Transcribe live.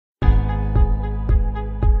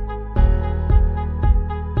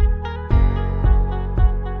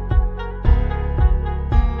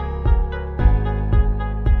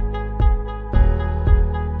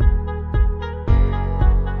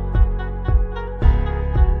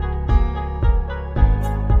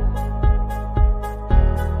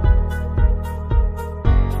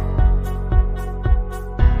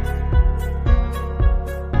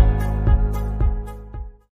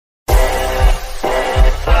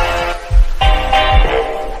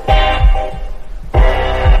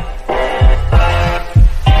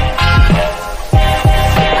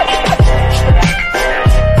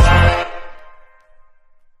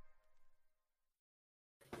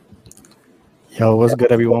Yo, what's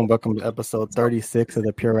good, everyone? Welcome to episode 36 of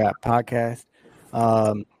the Pure Rap Podcast.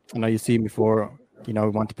 I know you've seen before. We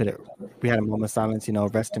want to we had a moment of silence.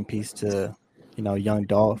 Rest in peace to, young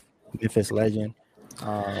Dolph, Memphis legend.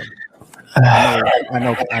 I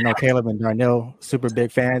know Caleb and Darnell, super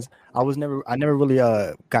big fans. I never really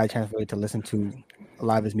got a chance really to listen to a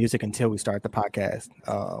lot of his music until we started the podcast.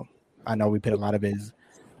 I know we put a lot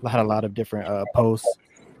of different posts.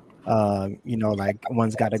 Like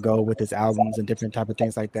One's Got to Go with his albums and different type of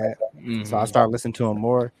things like that. Mm-hmm. So I started listening to him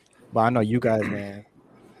more. But I know you guys, man.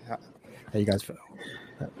 How you guys feel?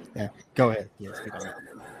 Yeah, go ahead. Yeah, speak on that.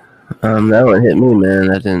 That one hit me, man.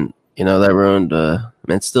 That didn't, that ruined.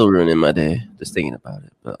 It's still ruining my day just thinking about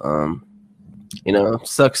it. But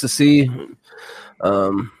sucks to see.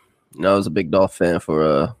 I was a big Dolph fan for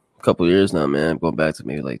a couple years now, man. Going back to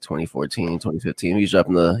maybe like 2014, 2015. He's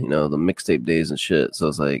dropping the the mixtape days and shit. So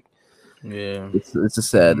it's like, yeah, it's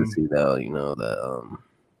just sad to see now, that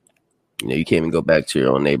you can't even go back to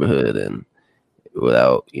your own neighborhood and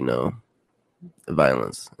without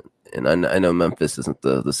violence. And I know Memphis isn't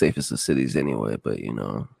the safest of cities anyway, but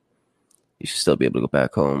you should still be able to go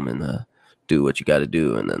back home and do what you got to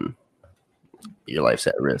do, and then your life's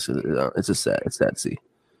at risk. It's just sad. It's sad to see.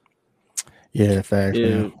 Yeah, facts.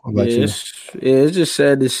 Yeah, it's just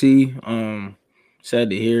sad to see.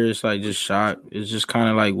 Sad to hear. It's like just shock. It's just kind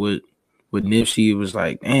of like with Nipsey. It was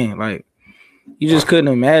like, dang, like you just couldn't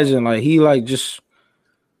imagine. Like he like just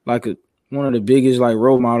like one of the biggest like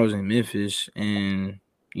role models in Memphis, and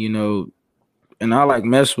and I like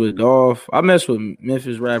mess with Dolph. I mess with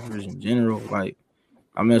Memphis rappers in general. Like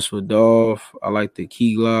I mess with Dolph. I like the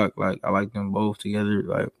Key Glock. Like I like them both together.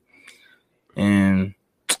 Like and.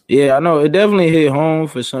 Yeah, I know it definitely hit home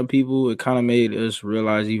for some people. It kind of made us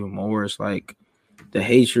realize even more. It's like the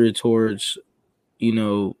hatred towards,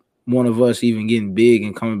 one of us even getting big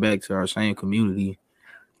and coming back to our same community.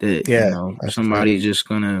 That somebody just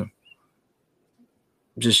gonna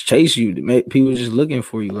just chase you. To make people just looking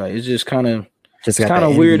for you. Like it's just kind of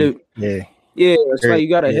weird. It's like you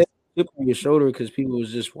got a head on your shoulder because people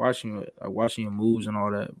was just watching your moves and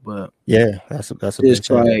all that. But yeah, that's a it's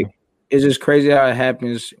like. It's just crazy how it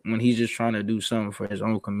happens when he's just trying to do something for his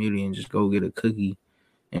own community and just go get a cookie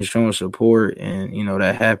and showing support. And,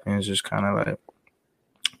 that happens just kind of like,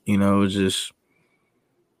 it's just,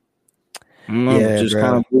 I don't know, just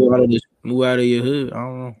kind of move out of your hood. I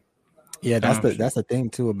don't know. Yeah, that's the thing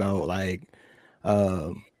too about like,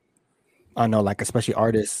 I know like especially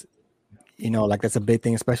artists, like that's a big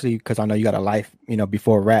thing, especially because I know you got a life,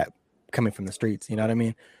 before rap coming from the streets. You know what I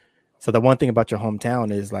mean? So the one thing about your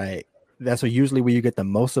hometown is like, that's usually where you get the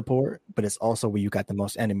most support, but it's also where you got the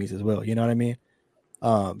most enemies as well. You know what I mean?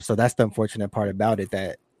 So that's the unfortunate part about it,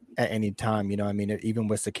 that at any time, even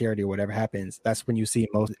with security or whatever happens, that's when you see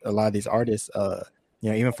a lot of these artists,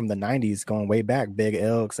 even from the 90s going way back, Big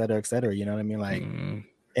L, et cetera, you know what I mean? Like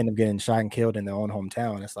end up getting shot and killed in their own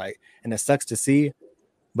hometown. It's like, and it sucks to see,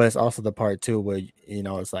 but it's also the part too, where,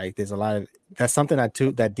 it's like, there's a lot of, that's something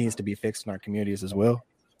that needs to be fixed in our communities as well.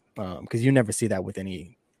 Because you never see that with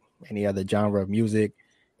any other genre of music,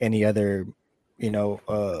 any other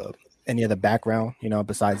background,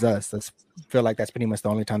 besides us. I feel like that's pretty much the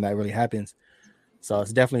only time that really happens. So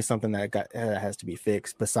it's definitely something that has to be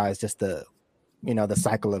fixed. Besides just the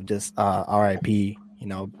cycle of just RIP,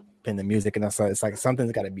 in the music, and it's like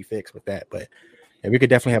something's got to be fixed with that. But yeah, we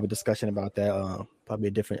could definitely have a discussion about that. Probably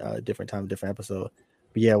a different time, different episode.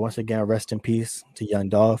 But yeah, once again, rest in peace to young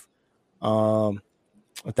Dolph.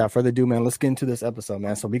 Without further ado, man, let's get into this episode,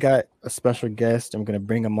 man. So we got a special guest. I'm going to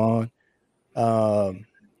bring him on.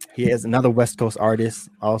 He is another West Coast artist.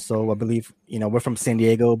 Also, I believe, we're from San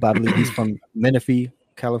Diego, but I believe he's from Menifee,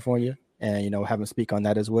 California. And, have him speak on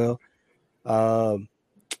that as well.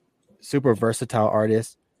 Super versatile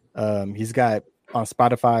artist. He's got on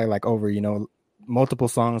Spotify, like over, multiple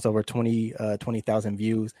songs, over 20,000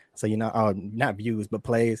 views. So, not views, but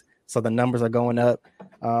plays. So the numbers are going up.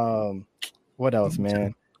 What else,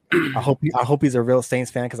 man? I hope he's a real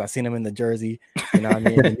Saints fan because I seen him in the jersey. You know what I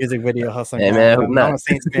mean? The music video hustling. Hey man, I'm not a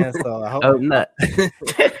Saints fan, so I hope not.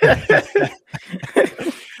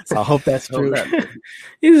 So I hope that's true.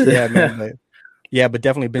 Yeah, man. But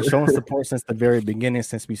definitely been showing support since the very beginning,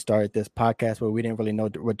 since we started this podcast, where we didn't really know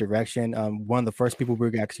what direction. One of the first people we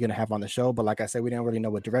were actually going to have on the show, but like I said, we didn't really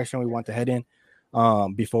know what direction we want to head in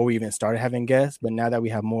before we even started having guests. But now that we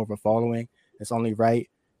have more of a following, it's only right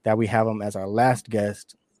that we have him as our last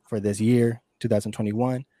guest for this year,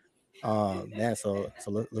 2021. Yeah, so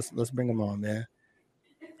let's bring him on, man.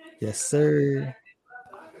 Yes, sir.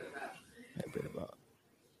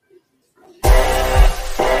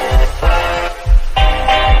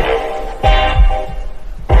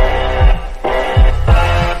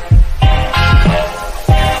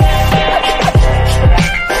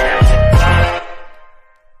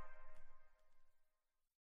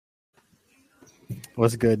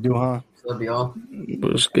 What's good, Duhan? What's up, y'all?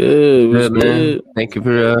 What's good? What's Good, man. good? Thank you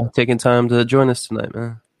for taking time to join us tonight,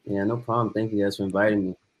 man. Yeah, no problem. Thank you guys for inviting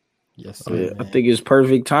me. Yes, Oh, sir. yeah, I think it's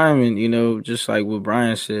perfect timing. You know, just like what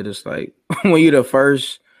Brian said, it's like when you're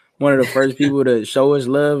one of the first people to show us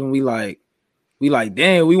love, and we like,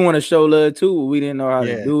 damn, we want to show love too. But we didn't know how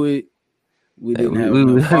to do it. We didn't have we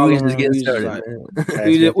enough following. just getting We started, like,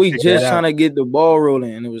 man. we just trying to get the ball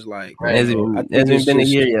rolling, and it was like, Right. It hasn't been a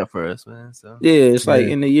year yet for us, man. So yeah, it's like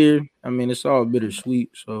in the year. I mean, it's all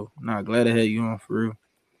bittersweet. So, glad to have you on for real.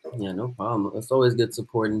 Yeah, no problem. It's always good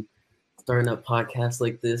supporting, starting up podcasts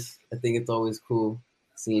like this. I think it's always cool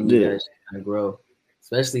seeing you guys kind of grow,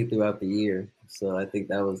 especially throughout the year. So I think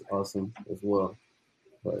that was awesome as well.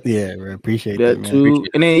 But, yeah, we appreciate that man. too.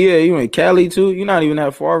 Appreciate and then you in Cali too. You're not even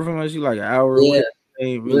that far from us. You like an hour away.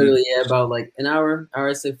 Literally, about like an hour.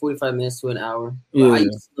 I say 45 minutes to an hour. But I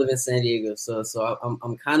used to live in San Diego, so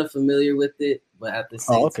I'm kind of familiar with it, but at the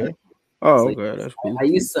same time. Oh, okay, that's cool. I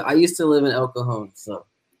used to live in El Cajon, so.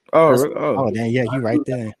 Oh, damn, yeah, you right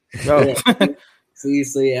there. So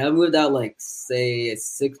I moved out like say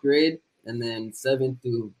 6th grade, and then 7th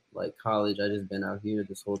through like college. I just been out here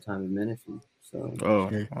this whole time in Menifee. So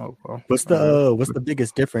okay. What's the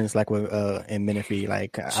biggest difference like with in Menifee?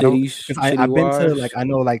 Like I've been to like I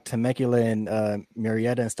know like Temecula and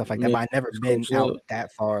Marietta and stuff like that, but I never been out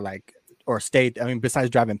that far like or stayed. I mean, besides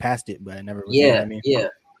driving past it, but I never.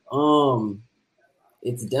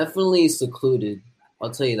 It's definitely secluded.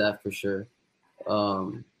 I'll tell you that for sure.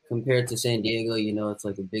 Compared to San Diego, it's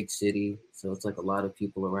like a big city, so it's like a lot of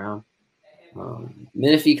people around.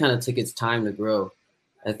 Menifee kind of took its time to grow.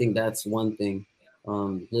 I think that's one thing.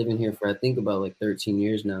 Living here for I think about like 13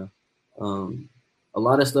 years now. A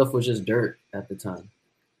lot of stuff was just dirt at the time.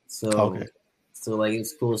 So like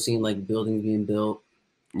it's cool seeing like buildings being built.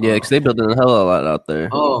 Yeah, because they building a hell of a lot out there.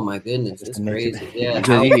 Oh my goodness, it's crazy. Yeah,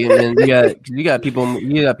 because you got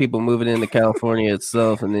people moving into California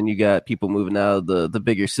itself, and then you got people moving out of the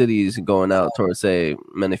bigger cities and going out towards say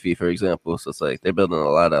Menifee, for example. So it's like they're building a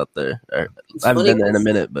lot out there. I haven't been there in a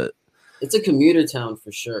minute, but it's a commuter town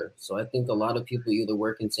for sure. So I think a lot of people either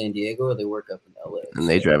work in San Diego or they work up in LA. And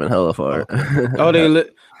they driving hella far.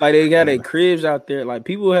 They got their cribs out there. Like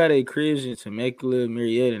people had their cribs in Temecula,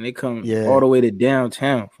 Marietta, and they come all the way to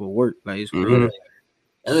downtown for work. Like it's crazy.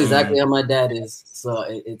 That's exactly how my dad is. So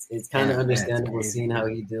it's kind of understandable seeing how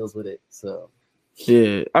he deals with it. So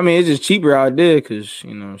yeah, I mean it's just cheaper out there because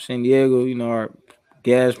San Diego, our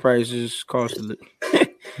gas prices cost a little.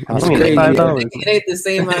 It ain't the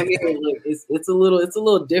same out here. Look, it's a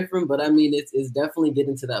little different, but I mean it's definitely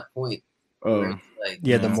getting to that point.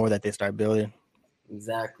 The more that they start building.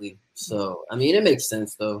 Exactly. So I mean it makes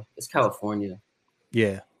sense though. It's California.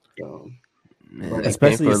 Yeah. So,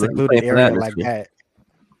 especially a secluded area like that.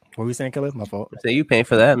 What were we saying, Caleb? My fault. So you paying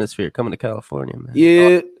for the atmosphere coming to California, man.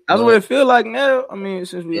 Yeah, that's what it feel like now. I mean,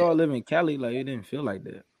 since we all live in Cali, like it didn't feel like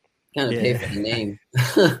that. Kind of pay for the name.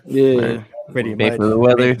 Yeah. Pretty much. For the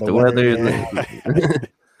weather.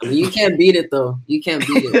 I mean, you can't beat it though. You can't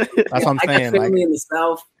beat it. That's what I'm saying. I got family in the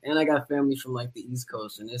South, and I got family from like the East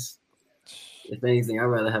Coast, and if anything, I'd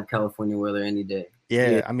rather have California weather any day.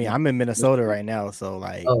 Yeah, I mean, I'm in Minnesota right now, so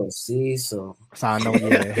like. Oh, see, so I know.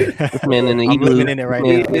 Yeah, this man in the I'm igloo. living in it right now.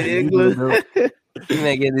 He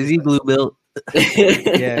might get his igloo built.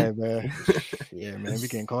 Yeah, man. Yeah, man. We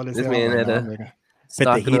can call this. This man had a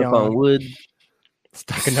stocking up on wood.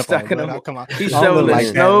 Stocking up on. Come on. He's shoveling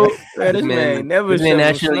snow. This man never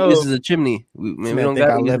actually uses a chimney. We don't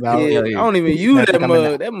got to live out here. I don't even use that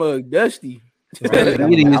mug. That mug dusty. You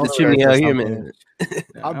need to use the chimney out here, man.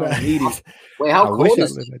 Wait, how cold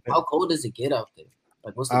is it? How cold does it get out there?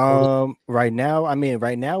 Like, what's the coldest? Right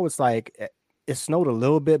now it's like it snowed a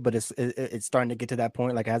little bit, but it's starting to get to that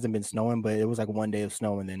point. Like it hasn't been snowing, but it was like one day of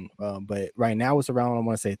snow, and then but right now it's around I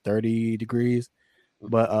want to say 30 degrees,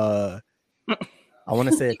 but I want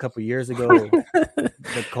to say a couple years ago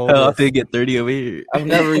the coldest. I think get 30 over here. I've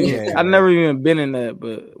never even been in that,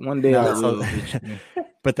 but one day I will.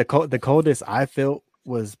 But the coldest I felt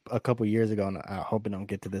was a couple years ago, and I hope it don't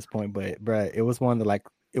get to this point. But bruh, it was one that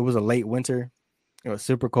it was a late winter. It was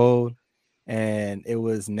super cold, and it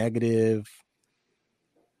was negative.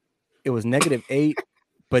 It was -8,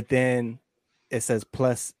 but then it says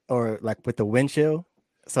plus or like with the wind chill.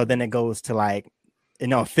 So then it goes to like,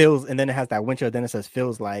 it feels, and then it has that wind chill. Then it says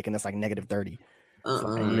feels like, and it's like -30.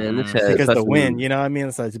 Man, because the wind, you know what I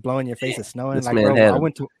mean? So it's blowing your face. It's snowing. Like, bro, I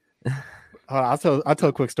went to. I'll tell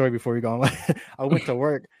a quick story before we go on. I went to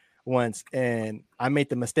work once and I made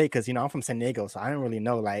the mistake because I'm from San Diego, so I didn't really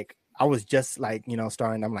know. Like I was just like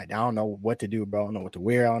starting. I'm like, I don't know what to do, bro. I don't know what to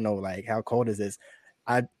wear. I don't know like how cold is this.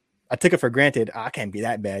 I I took it for granted. I can't be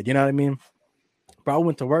that bad. You know what I mean? But I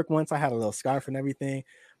went to work once. I had a little scarf and everything.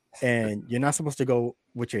 And you're not supposed to go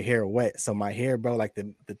with your hair wet. So my hair, bro, like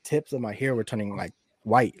the tips of my hair were turning like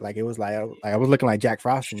white. Like it was like I was looking like Jack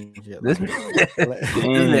Frost and shit. Like, so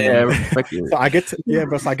I get to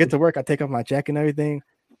bro. So I get to work. I take off my jacket and everything.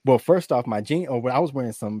 Well, first off, my jeans, or I was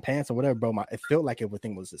wearing some pants or whatever, bro. It felt like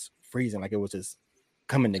everything was just freezing, like it was just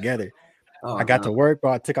coming together. Oh, I got to work,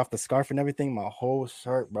 bro. I took off the scarf and everything. My whole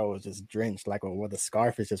shirt, bro, was just drenched. Like where the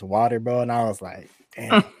scarf is just water, bro. And I was like,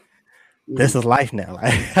 damn, this is life now.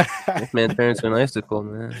 Like, this man turned into an icicle,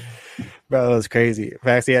 man. Bro, it was crazy. In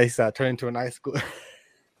fact, yeah, he started turning into an icicle.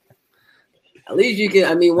 At least you can.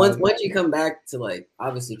 I mean, once you come back to like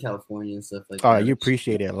obviously California and stuff like that, you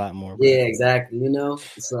appreciate it a lot more. Bro. Yeah, exactly. You know,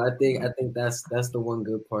 so I think that's the one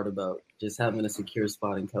good part about just having a secure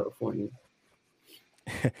spot in California.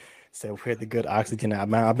 So where the good oxygen at,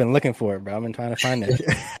 man? I've been looking for it, bro. I've been trying to find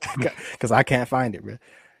that because I can't find it, bro.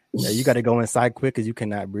 Yeah, you got to go inside quick because you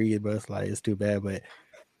cannot breathe, bro. It's like it's too bad,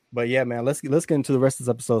 but yeah, man. Let's get into the rest of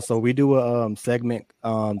this episode. So we do a segment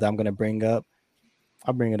that I'm gonna bring up.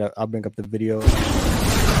 I'll bring it up. I'll bring up the video.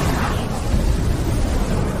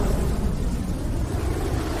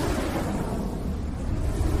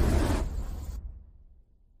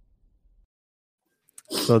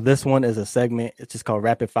 So this one is a segment. It's just called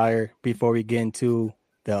Rapid Fire. Before we get into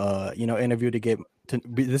the interview,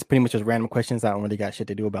 this pretty much just random questions. I don't really got shit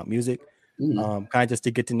to do about music. Kind of just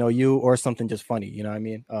to get to know you or something just funny. You know what I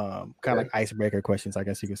mean? Kind of like icebreaker questions, I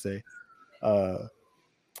guess you could say.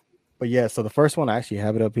 But yeah, so the first one, I actually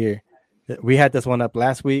have it up here. We had this one up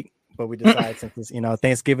last week, but we decided since it's,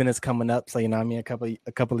 Thanksgiving is coming up, so what I mean, a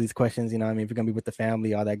couple of these questions, what I mean, if you're gonna be with the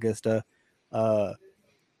family, all that good stuff.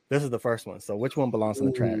 This is the first one. So which one belongs in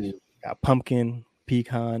the trash? Got pumpkin,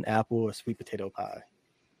 pecan, apple, or sweet potato pie?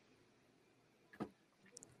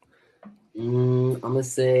 I'm gonna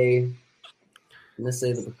say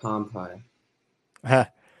the pecan pie.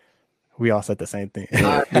 We all said the same thing.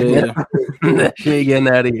 That shit getting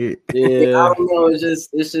out of here. Yeah, I don't know. It's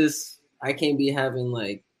just I can't be having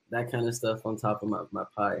like that kind of stuff on top of my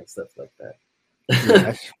pie and stuff like that.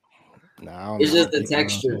 It's just the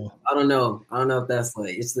texture. I don't know if that's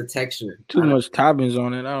like it's the texture. Too much toppings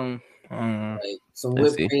on it. I don't know. Like, some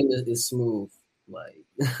whipped cream is smooth. Like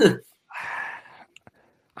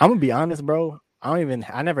I'm gonna be honest, bro. I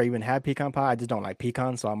never even had pecan pie. I just don't like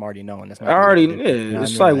pecans, so I'm already knowing this.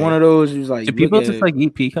 It's like one of those. It's like do people just like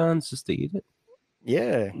eat pecans just to eat it?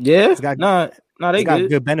 Yeah. It's got they got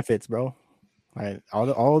good benefits, bro. Like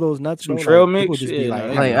all those nuts, some bro, trail like, mix. Just be like,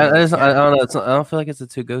 I don't know. I don't feel like it's a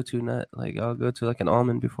to-go-to nut. Like I'll go to like an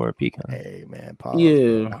almond before a pecan. Hey man, pause.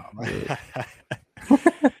 Yeah.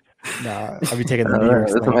 Nah, I'll be taking the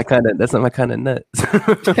that's not my kind of nut.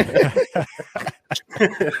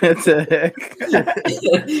 That's a heck. I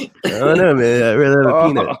don't know, man. I really have a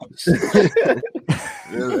peanut.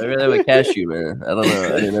 I really have a cashew, man. I don't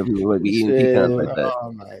know. I didn't know people would be eating pecans like that.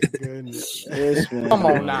 Oh my goodness. Yes, man. Come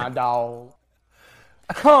on now, dog.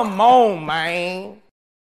 Come on, man.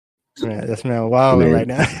 Man, this man wilding right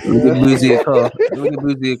now. Look at Boozy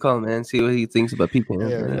a call, man. See what he thinks about pecans.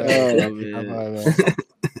 Yeah, man.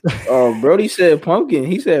 Brody said pumpkin.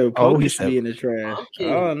 He said pumpkin should be in the trash. Pumpkin.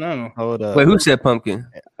 Oh no. Hold up. Wait, who said pumpkin?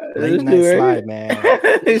 Late night slide, man.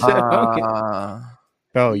 He said pumpkin.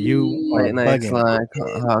 Bro, you late night slide.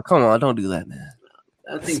 Come on, don't do that, man.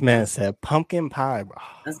 This man said pumpkin pie, bro.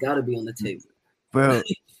 That's got to be on the table, bro.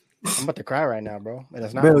 I'm about to cry right now, bro.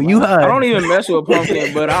 It's not bro, you high. I don't even mess with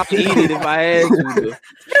pumpkin, but I'll eat it if I had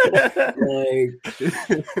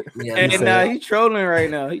to. He's trolling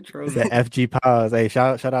right now. He trolling. The FG pause. Hey,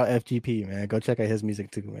 shout out FGP, man. Go check out his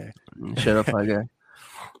music too, man. Shut up, my guy.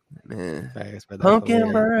 Man, thanks,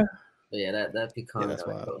 pumpkin, bro. Yeah, that pecan. Yeah, that's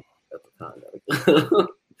wild.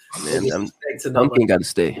 Man, pumpkin got to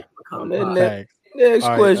stay. Next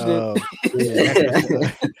question.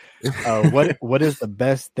 What is the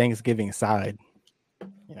best Thanksgiving side?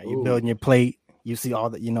 You building your plate, you see all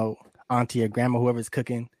the, auntie or grandma, whoever's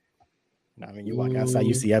cooking. I mean, you walk outside,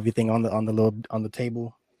 you see everything on the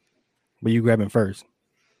table. What you grabbing first?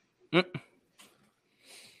 I'm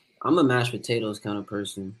a mashed potatoes kind of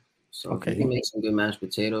person. So if you can make some good mashed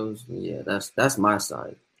potatoes, yeah, that's my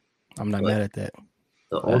side. I'm not mad at that.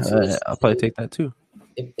 I'll probably take that too.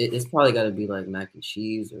 It's probably got to be like mac and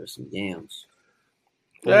cheese or some yams.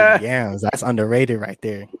 Yams, that's underrated right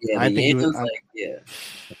there. Yeah, I think yams,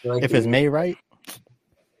 like if it's made right.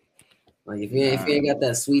 Like if you ain't got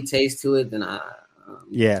that sweet taste to it, then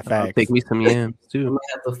facts. Take me some yams too. I might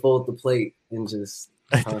have to fold the plate and just.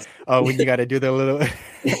 When you got to do the little.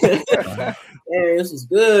 Hey, this is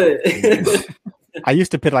good. I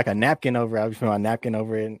used to put like a napkin over. I would put my napkin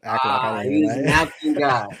over it and act like I didn't. He was a Like, napkin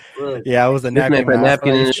guy. Look. yeah, I was a This man napkin put a guy.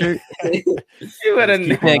 napkin in his shirt. You better Just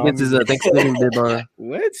keep Man on gets his me. Thanksgiving bib on.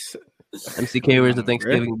 what? MCK wears a Bruh.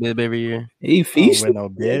 Thanksgiving bib every year. He I don't wear feasted. no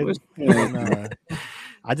bib. What's- Nah.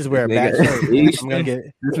 I just wear a This bad nigga- shirt, man. I'm gonna get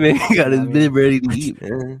This man got know his what I mean? bib ready to eat,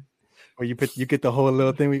 man. where you get the whole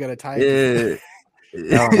little thing we gotta tie it. Yeah.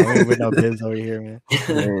 No, we ain't with no bibs over here, man.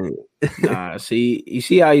 Man. Nah, see, you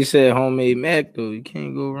see how you said homemade mac though. You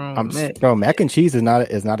can't go wrong with mac. Bro, mac and cheese is not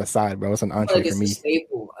a side, bro. It's an I feel entree like for it's a me,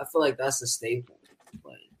 staple. I feel like that's a staple.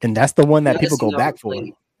 Like, and that's the one that gotta people see go it on back the for.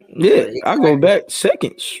 plate. Yeah, I go back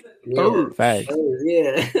seconds. Yeah. Third. Facts.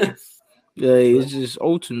 Yeah. Yeah, it's just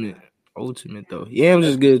ultimate though. Yams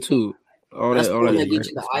is good too. All That's that, the all one that. that gets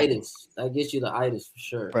you the itis. That gets you the itis for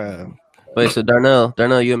sure. Bro, Wait, so Darnell,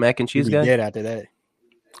 you a mac and you cheese be guy? dead after that.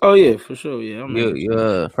 Oh yeah, for sure. Yeah, I'm You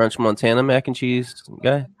a French Montana mac and cheese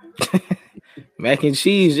guy? mac and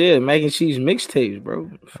cheese. Yeah, mac and cheese mixtapes, bro.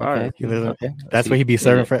 Fire. Okay. He lives- Okay. That's what he be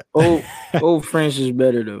serving for. Old French is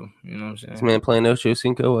better though. You know what I'm saying? This man playing Ocho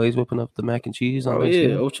Cinco while he's whipping up the mac and cheese on Oh yeah,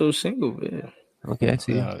 Thanksgiving. Ocho single. Yeah. Okay, I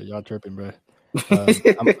see. Y'all tripping, bro. I'm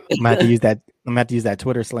gonna have to use that. I'm gonna have to use that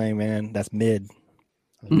Twitter slang, man. That's mid.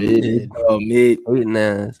 Mid. Oh, mid. Eating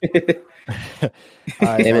ass. All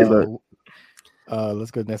right, Hey, man,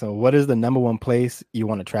 let's go to the next one. What is the number one place you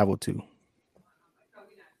want to travel to?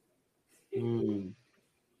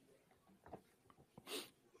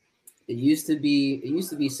 It used to be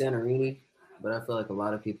Santorini, but I feel like a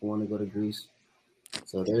lot of people want to go to Greece.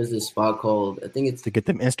 So there's this spot called, I think it's To get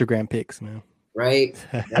them Instagram pics, man. right.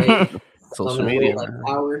 Social Coming media. with, like man.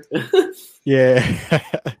 power. Yeah.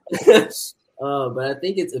 But I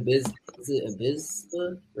think it's Ibiza. Is it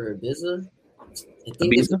Ibiza or Ibiza? I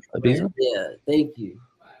think Ibiza? Yeah, thank you.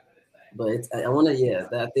 But I want to. Yeah,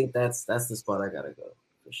 I think that's the spot I gotta go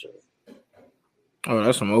for sure. Oh,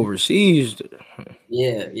 that's some overseas.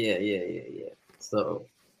 Yeah. So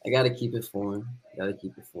I gotta keep it foreign. For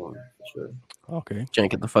sure. Okay.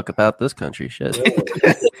 Can't get the fuck about this country, shit.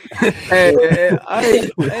 Hey,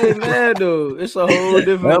 man, though, it's a whole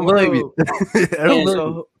different I don't blame world. you. I don't blame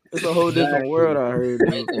you. It's a whole different world. I heard.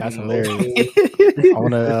 Dude. That's hilarious.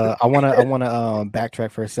 I wanna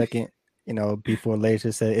backtrack for a second. You know, before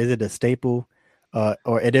Laser said, "Is it a staple?"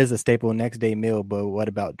 Or it is a staple next day meal. But what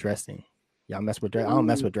about dressing? Y'all mess with dressing? I don't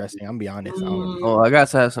mess with dressing. I'm be honest. I don't. Oh, I got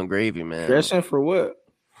to have some gravy, man. Dressing for what?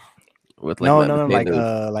 With No, like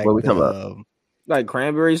like what we talking about? Like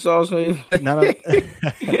cranberry sauce? Maybe? No.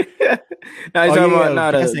 Now you talking about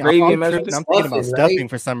not a dressing. gravy I'm and mashed thinking potatoes? about Stuffing, stuffing right?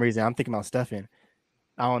 for some reason. I'm thinking about stuffing.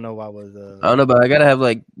 I don't know why was I don't know, but I gotta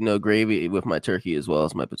have gravy with my turkey as well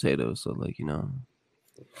as my potatoes. So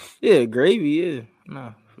Yeah, gravy. Yeah,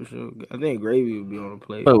 nah, for sure. I think gravy would be on the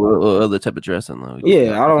plate. But what other type of dressing though?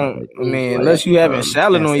 Yeah, I don't. I mean, unless you having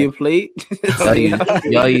salad on your plate.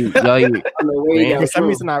 Y'all eat. For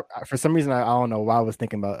some reason I don't know why I was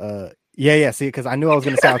thinking about see, because I knew I was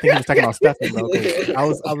gonna say I think he was talking about stuffing, bro. I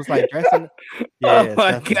was like dressing. Yeah, Oh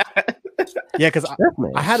my stuffing. God. Yeah, because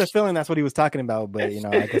I had a feeling that's what he was talking about, but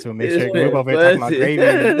I guess we'll make sure we're over here talking about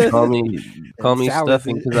gravy. Call me salad.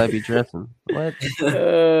 stuffing because I be dressing. What?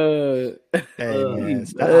 Hey man,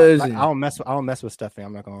 I don't mess with stuffing.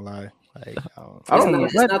 I'm not gonna lie. Like, I don't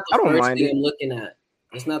It's not the I don't first mind thing it. I'm looking at.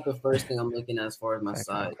 It's not the first thing I'm looking at as far as my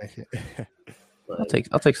side.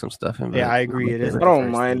 I'll take some stuffing. Yeah, I agree. It is. I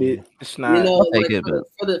don't mind it. It's not. You know, I'll take like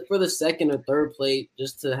it, for the second or third plate,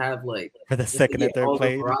 just to have like for the just to second and get third all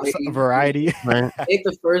the plate variety. Right? Take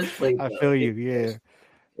the first plate. I though. feel you. Yeah.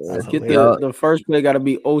 That's Get hilarious. the first plate got to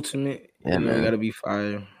be ultimate. Yeah, man. Got to be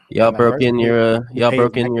fire. Y'all My broke first in plate, your you paid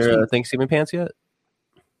mac and cheese. Thanksgiving pants yet?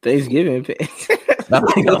 Thanksgiving.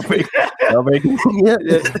 Y'all breaking yet?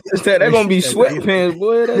 They're gonna be sweatpants,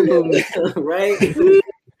 boy. That's gonna be Right?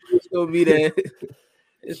 it's gonna be that.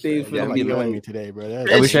 This thing's Y'all finna are be killing like me today, bro.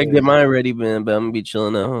 I wish I could get mine ready, man, but I'm gonna be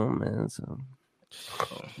chilling at home, man. So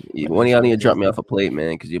one of y'all need to drop me off a plate,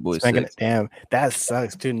 man, because your boy's sick. Damn, that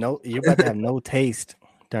sucks too. No, you're about to have no taste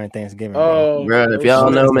during Thanksgiving. Oh, Bro, if y'all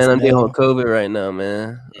know, man, I'm dealing smell. with COVID right now,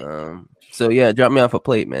 man. So yeah, drop me off a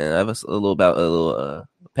plate, man. I have a little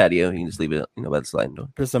patio. You can just leave it, by the sliding door.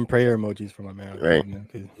 Put some prayer emojis for my man. Right. Man,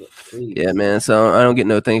 Yeah, man. So I don't get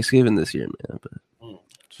no Thanksgiving this year, man. But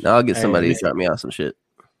now I'll get somebody to drop me off some shit.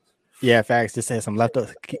 Yeah, facts. Just say some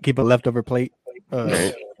leftover. Keep a leftover plate.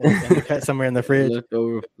 Cut somewhere in the fridge.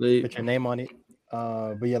 leftover plate. Put your name on it.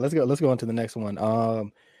 But yeah, let's go on to the next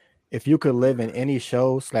one. If you could live in any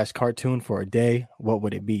show / cartoon for a day, what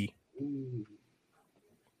would it be?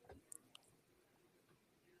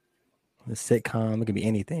 A sitcom. It could be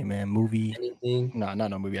anything, man. Movie. Anything? No,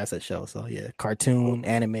 not no movie. I said show. So yeah, cartoon,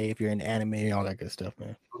 anime. If you're into anime, all that good stuff,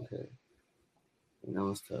 man. Okay. And that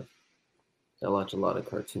was tough. I watch a lot of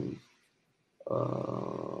cartoons. I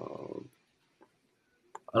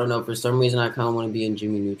don't know. For some reason, I kind of want to be in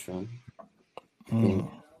Jimmy Neutron. I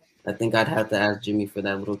think I'd have to ask Jimmy for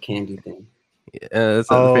that little candy thing. Yeah, that's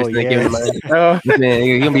the first thing that came to mind. Man,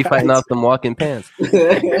 you're gonna be fighting off them walking pants.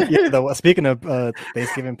 Speaking of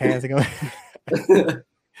Thanksgiving pants, that's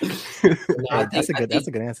a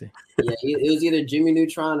good answer. Yeah, it was either Jimmy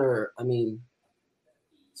Neutron or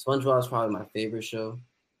SpongeBob is probably my favorite show.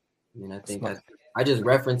 I mean, I think I just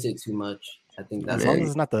reference it too much. I think that's as long as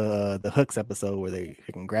it's not the Hooks episode where they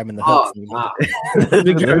can grabbing the hooks. They're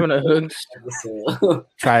grabbing the hooks.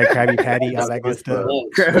 Try Krabby Patty, all that good stuff.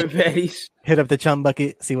 Krabby Patties. Hit up the chum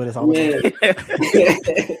bucket, see what it's all about.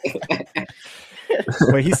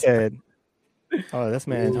 Wait, he said, "Oh, this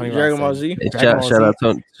man Tony Dragon Ball Z." Shout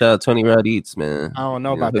out Tony Rod Eats, man. I don't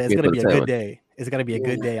know about that. It's gonna be a good day. It's gonna be a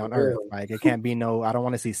good day on Earth. Like it can't be no. I don't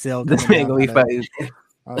want to see Cell. This man gonna be fighting.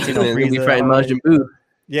 Gonna be fighting Majin Buu.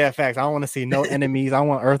 Yeah, facts. I don't want to see no enemies. I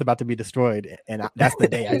want Earth about to be destroyed, and that's the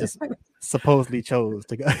day I just supposedly chose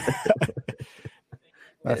to go.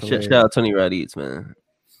 Shout out Tony Rod Eats, man.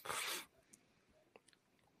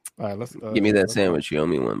 All right, let's give me that sandwich. You owe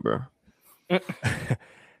me one, bro.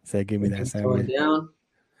 Say, give me that sandwich. Yeah,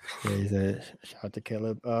 he said, shout out to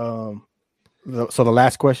Caleb. So the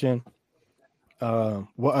last question: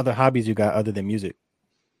 what other hobbies you got other than music?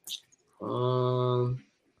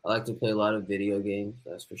 I like to play a lot of video games.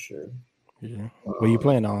 That's for sure. Yeah. What are you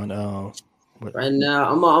playing on? Right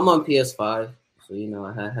now, I'm on PS5, so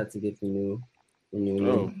I had to get the new.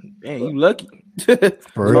 Oh, man, you lucky. It's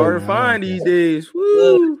hard to find these days.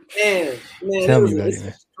 Woo! Man, it's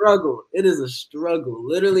a struggle. It is a struggle.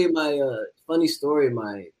 Literally, my funny story.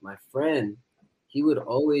 My friend, he would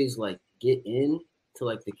always get in to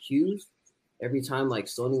the queues every time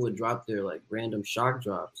Sony would drop their random shock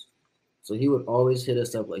drops. So he would always hit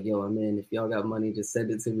us up yo, I'm in. If y'all got money, just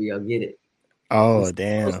send it to me. I'll get it. Oh,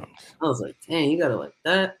 damn. I was like, dang, you got it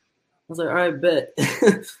that? I was like, all right, bet.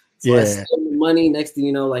 So I sent the money. Next thing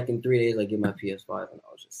you know, in 3 days, I get my PS5. And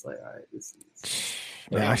I was just like, all right, this is...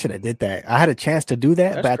 Yeah, I should have did that. I had a chance to do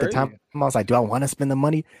that, but at the time, I was like, do I want to spend the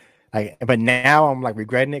money? But now I'm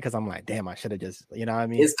regretting it because I'm like, damn, I should have just, you know what I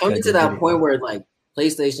mean? It's coming to that point where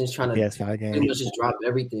PlayStation's trying to pretty much just drop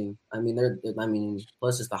everything. I mean,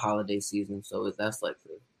 plus it's the holiday season, so that's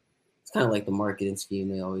it's kind of like the marketing scheme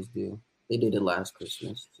they always do. They did it last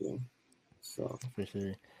Christmas too. So for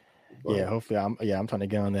sure. But, yeah, hopefully I'm trying to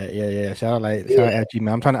get on that. Yeah. Shout out FG,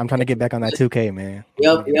 man. I'm trying to get back on that 2K, man.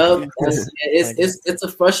 Yep. It's a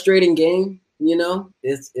frustrating game,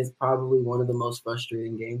 It's probably one of the most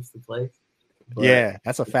frustrating games to play. But, yeah,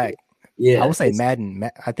 that's a fact. Yeah, I would say Madden.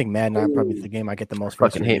 I think Madden probably the game I get the most.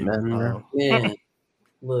 Fucking hate Madden, bro. Man,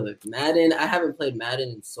 look, Madden. I haven't played Madden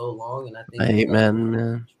in so long, and I think I hate Madden,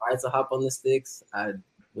 man. Tried to hop on the sticks, I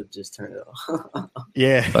would just turn it off.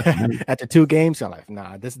 Yeah, after 2 games, I'm like,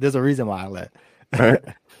 nah. There's a reason why I left. Right.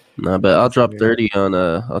 No, but I'll drop 30 on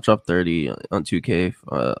 2K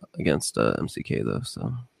against MCK though.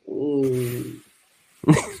 So.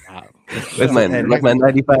 With my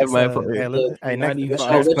 95,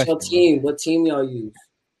 What team y'all use?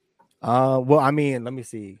 Well, I mean, let me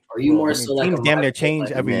see. Are you more so teams damn near change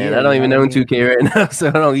every year? I don't even know 2K right now, so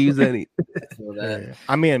I don't use any. Yeah.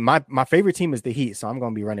 I mean, my favorite team is the Heat, so I'm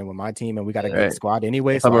gonna be running with my team, and we got a good squad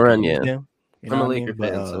anyway. So I'm a run, I'm a Laker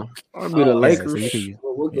fan, so I'll be the Lakers.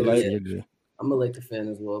 I'm a Laker fan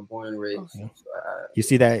as well, born and raised. Okay. You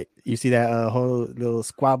see that whole little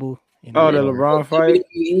squabble? The LeBron fight.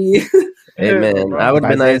 Hey man, I would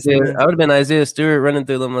have been Isaiah Stewart running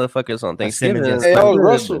through the motherfuckers on Thanksgiving. Hey,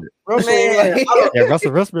 Russell.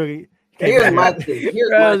 Russell Westbrook. Here's my thing.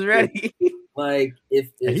 I was ready. If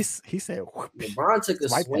he said LeBron took a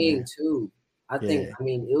swing too. I think. Yeah. I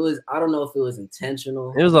mean, it was. I don't know if it was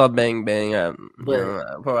intentional. It was all bang bang. But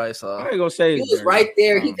I saw. I ain't gonna say he was right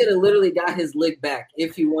there. He could have literally got his lick back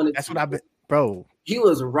if he wanted. That's what I've been, bro. He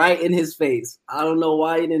was right in his face. I don't know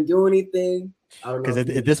why he didn't do anything. I don't know. Because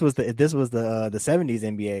if this was the 70s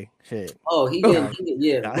NBA shit. Oh, he did.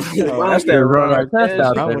 Yeah. That's that run.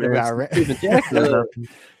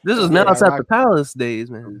 This was Malice at the Palace days,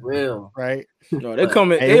 man. Real, right? No, they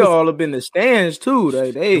coming. They all up in the stands too.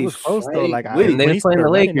 They was close though. Like they were playing the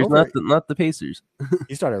Lakers, not the Pacers.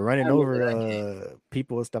 He started running over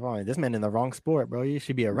people and stuff. On this man in the wrong sport, bro. You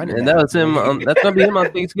should be a running. And that was him. That's gonna be him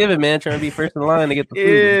on Thanksgiving, man. Trying to be first in line to get the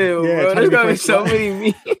food. Yeah, bro. There's gonna be so many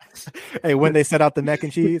memes. Hey, when they set out the mac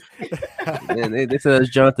and cheese. Man, they said it was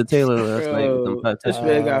Jonathan Taylor last night with them 5 This touchdowns.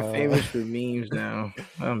 man got famous for memes now.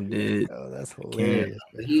 I'm dead. Oh, that's hilarious.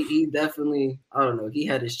 But he definitely, I don't know, he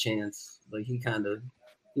had his chance. Like he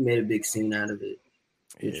made a big scene out of it.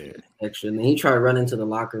 Yeah. Extra. And then he tried to run into the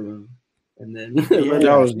locker room. And then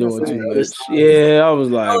I was doing too much. Yeah, I was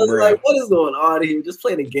like, bro. what is going on here? Just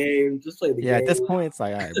play the game. Just play the game. Yeah, at this point, it's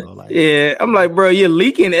like, all right, bro. Like, Yeah, I'm like, bro, you're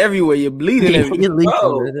leaking everywhere. You're bleeding everywhere.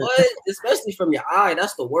 Bro, what? Especially from your eye.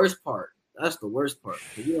 That's the worst part. That's the worst part.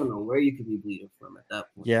 You don't know where you could be bleeding from at that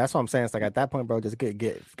point. yeah, that's what I'm saying. It's like at that point, bro, just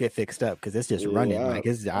get fixed up because it's just running. Yeah. Like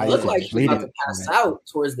his It eyes looked just like he's bleeding. about to pass out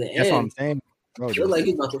towards the end. That's what I'm saying. Bro, It looked like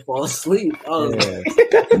he's about to fall asleep. Oh, yeah.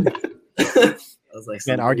 I was like,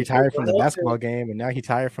 Man already tired from the basketball game, and now he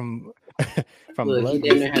tired from from Look, he blood.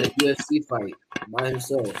 damn near had a UFC fight by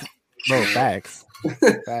himself. Bro, facts.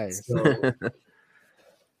 Facts. So,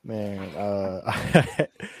 Man,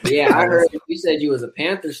 yeah, I heard you said you was a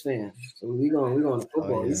Panthers fan. So we going to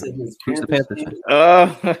football. yeah. You said you was Who's a the Panthers Panthers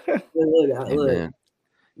fan. fan? Look, Hey, man.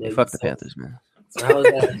 look, Fuck the so- Panthers, man. So how was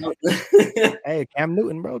that? hey, Cam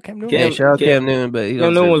Newton, bro. Cam Newton. Cam- Hey, shout out Cam- Cam Newton, but he Cam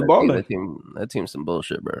don't Newton deserve was that team. That team's some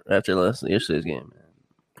bullshit, bro. After yesterday's game, man.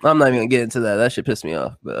 I'm not even gonna get into that. That shit pissed me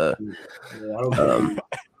off. But Yeah, I don't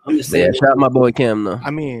I'm just yeah, saying. shout out my boy Cam though. I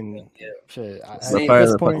mean, Yeah. shit. Same. At Fire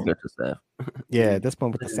this the fucking point, coaching staff. yeah, at this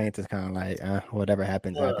point with the Saints, it's kind of like whatever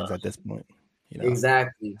happens at this point. You know,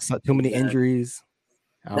 Exactly. so, too many Exactly. injuries.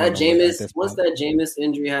 I don't That know what at Jameis, this once point. that Jameis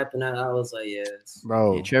injury happened, I was like, yes.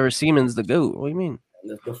 Bro, Hey, Trevor Siemens the GOAT. What do you mean?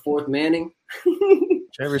 The fourth Manning.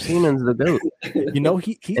 Trevor Siemens the GOAT. you know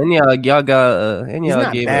he And y'all got and He's y'all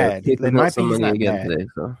not gave bad. Casey In my Hill some opinion, money he's not again bad. today.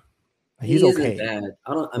 So he's He isn't okay. bad.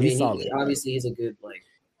 He's He solid. obviously he's a good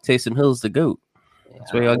Taysom Hill's the GOAT.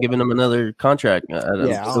 That's why y'all giving him another contract. Yeah,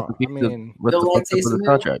 so I mean, what Don't the like fuck with Taysom the Hill?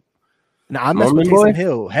 contract? Now I mess with Mormon Taysom boy?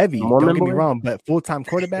 Hill heavy. Mormon Don't get me boy? wrong, but full-time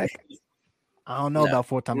quarterback, I don't know No, about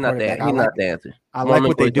full-time He's not quarterback. that. He's not the answer. I like Mormon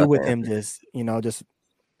what they boy's do not with the him. answer. Just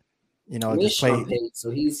I mean, it's just play. Sean Payton, so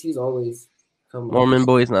he's always come up. Mormon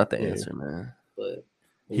boy's not the Yeah. answer, man. But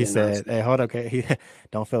He said, "Hey, hold up, okay. He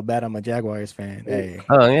don't feel bad. I'm a Jaguars fan. Hey,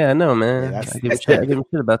 Oh yeah, I know, man. Yeah, that's- I give him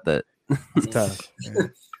shit about that. it's tough." Yeah.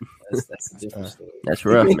 that's a different story. That's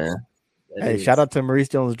rough, man. That Hey, is. shout out to Maurice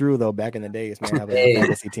Jones-Drew though. Back in the days, man, having Hey. a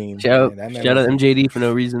fantasy team. Shout man, that man out was- MJD for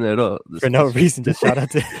no reason at all. for no reason. Just shout out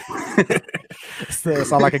to.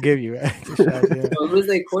 That's all I could give you. Just shout out to him. So who was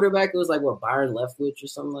their quarterback? It was like what, Byron Leftwich or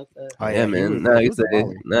something like that. Oh, Yeah, he man. was- Now he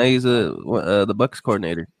he's was a baller. the Bucks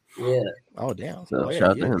coordinator. Yeah. Oh damn! So, Oh, yeah, shout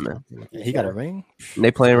out to yeah. him, man. He got a ring. And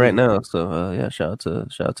they playing right now, so yeah. Shout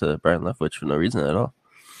out to Brian Leftwich for no reason at all.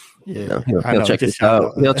 Yeah, You know, he'll I know, check just this shout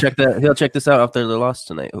out. He'll check this out after the loss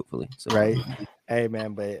tonight, hopefully. So, Right. Hey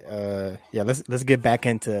man, but yeah, let's get back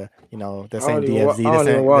into the I same don't even wa- DFZ. I don't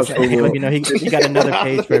even watch The same, football. you know, he got another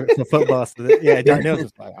page for football. So yeah, John Nils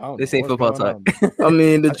was like, I don't This know ain't what's football going talk. on. I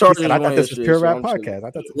mean, the He Chargers. said, I thought won this was yesterday, pure so rap I'm chilling. podcast.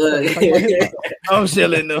 I thought Look. this was hip-hop. I'm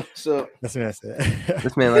chilling though. So That's what I said.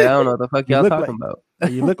 This man, like, I don't know what the fuck You y'all look talking like-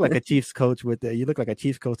 about. You look like a Chiefs coach you look like a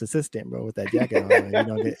Chiefs coach assistant, bro, with that jacket on. You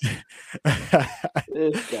know,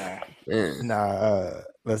 this guy. Man.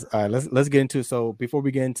 let's get into. So before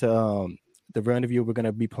we get into the real interview, we're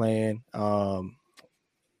gonna be playing your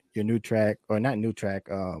new track, or not new track,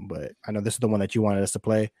 but I know this is the one that you wanted us to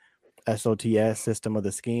play, SOTS, System of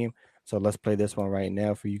the Scheme. So let's play this one right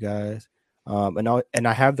now for you guys. And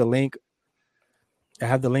I have the link. I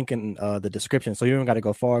have the link in the description, so you don't got to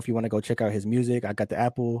go far if you want to go check out his music. I got the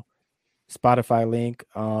Apple, Spotify link,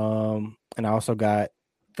 and I also got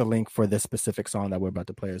the link for this specific song that we're about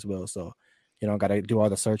to play as well. So you don't got to do all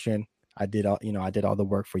the searching. I did all the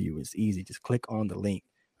work for you. It's easy. Just click on the link.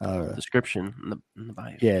 Description in the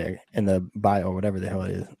bio. Yeah, in the bio or whatever the hell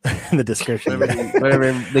it is, in the description. Whatever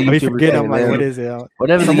the Let me YouTubers forget. say, I'm like, man. what is it?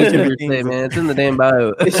 Whatever the So much YouTubers everything say, is- man. It's in the damn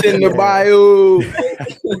bio. It's in the Yeah. bio.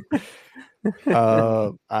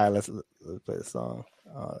 All right, let's play the song.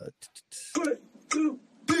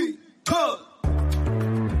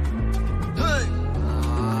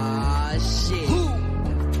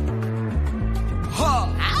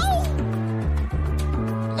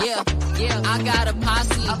 Yeah, I got a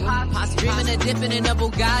posse. Dreaming of dipping in a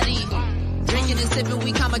Bugatti. Drinking and sipping,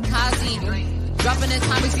 we kamikaze. Dropping the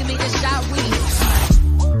comics, give me the shot, we.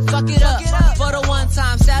 Fuck it up for the one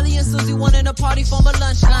time. Sally and Susie wanting a party for my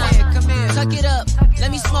lunchtime. Come here, tuck it up.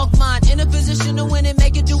 Let me smoke mine. In a position to win it,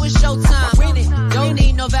 make it do it showtime. Win it, don't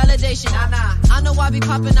need no validation. I know I be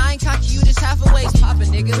popping, I ain't cocky, you just half a waist popping,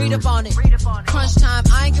 nigga. nigga. Read up on it. Crunch time,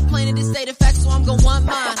 I ain't complaining, this state of facts, so I'm gon' want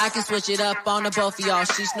mine. I can switch it up on the both of y'all.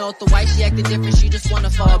 She snort the white, she acting different, she just wanna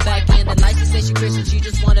fall back in the light. She say she Christian, she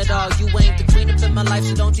just want it all. You ain't the queen up in my life,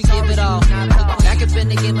 so don't you give it all. Back up in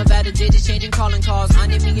the game, about the digits, changing calling calls. I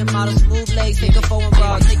need me a model, smooth legs, take a forward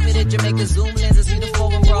bra. Take me to Jamaica, zoom lens, and see the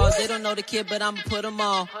forward bras. They don't know the kid, but I'ma put them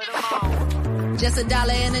all. Just $1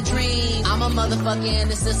 and a dream. I'm a motherfucker in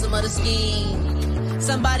the system of the scheme.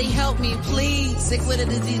 Somebody help me, please. Sick with a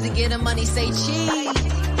disease and getting money, say cheese.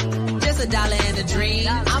 Just $1 and a dream.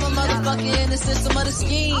 I'm a motherfucker in the system of the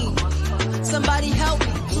scheme. Somebody help me,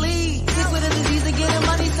 please. Sick with a disease and getting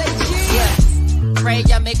money, say cheese. Yeah. Pray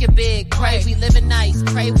y'all make it big. Pray we living nice.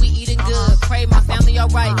 Pray we eating good. Pray my family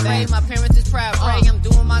alright. Pray my parents is proud. Pray I'm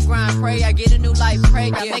doing my grind. Pray I get a new life.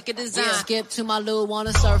 Pray I make a design. Skip to my little on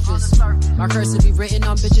the surface. My curse will be written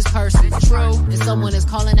on bitches' purses. True. And someone is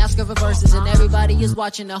calling, asking for verses. And everybody is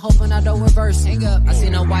watching and hoping I don't reverse it. I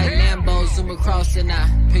seen a white Lambo zoom across and I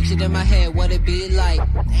pictured in my head what it be like.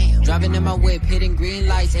 Damn. Driving in my whip, hitting green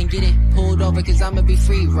lights and getting pulled over cause I'ma be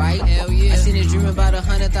free, right? Hell yeah. I seen it dream about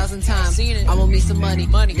 100,000 times. I want me some money.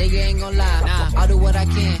 Nigga ain't gon' lie. Nah. I'll do what I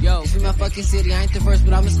can. Yo, free my fucking city. I ain't the first,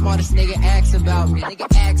 but I'm the smartest. Nigga asks about me. Nigga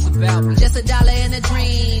asks about me. Just $1 and a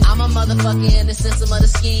dream. I'm a motherfucker in the system of the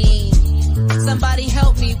scheme. Somebody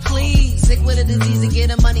help me, please. Sick with a disease and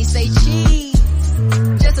getting money, say cheese.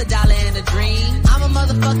 Just $1 and a dream. I'm a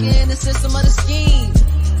motherfucker in the system of the scheme.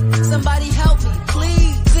 Somebody help me,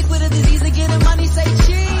 please. Sick with a disease and getting money, say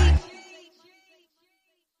cheese.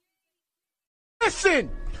 Listen,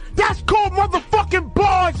 that's called motherfucking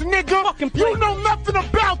bars, nigga. You know nothing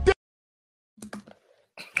about that.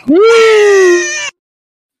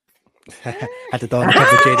 Had to throw in a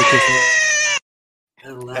couple Jada kisses.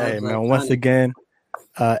 Hey man, once again,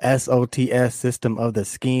 SOTS System of the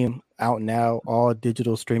Scheme out now, all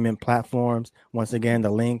digital streaming platforms. Once again, the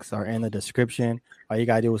links are in the description. All you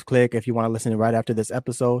gotta do is click if you want to listen right after this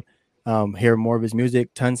episode. Hear more of his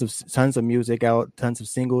music, tons of music out, tons of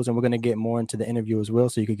singles, and we're gonna get more into the interview as well,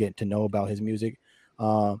 so you could get to know about his music.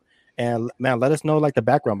 And man, let us know like the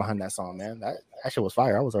background behind that song, man. That shit was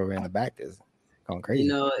fire. I was over in the back, just going crazy. You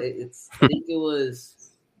know, I think it was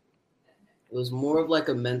more of like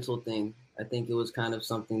a mental thing. I think it was kind of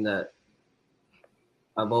something that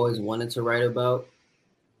I've always wanted to write about,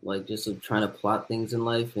 like just of trying to plot things in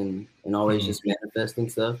life and always just manifesting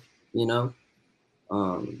stuff, you know.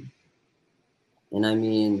 And I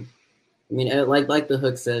mean, like the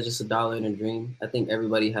hook says, just $1 and a dream. I think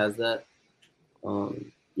everybody has that.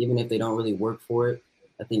 Even if they don't really work for it,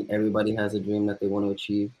 I think everybody has a dream that they want to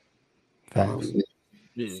achieve. So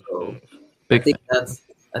I think that's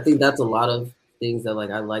a lot of things that like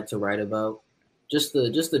I like to write about. Just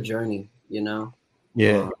the journey, you know.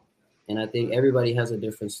 Yeah. And I think everybody has a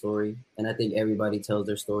different story, and I think everybody tells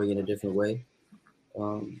their story in a different way.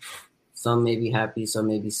 Some may be happy, some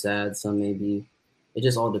may be sad, some may be. It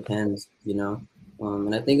just all depends, you know.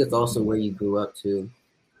 And I think it's also where you grew up too.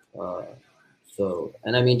 So,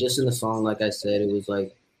 and I mean, just in the song, like I said, it was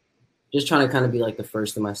like just trying to kind of be like the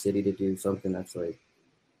first in my city to do something that's like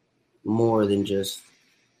more than just,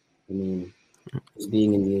 just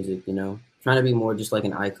being in music, you know. Trying to be more just like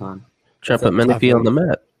an icon. Try to put Menifee on the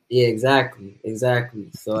map. Yeah, exactly.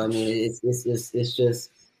 So I mean, it's just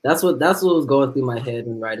that's what was going through my head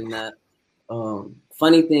when writing that.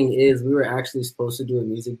 Funny thing is, we were actually supposed to do a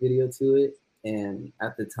music video to it, and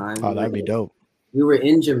at the time, that'd be dope. We were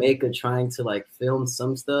in Jamaica trying to like film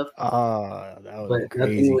some stuff. That was but crazy.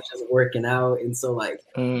 Nothing was just working out, and so like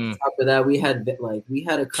on top of that, we had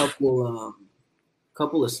a couple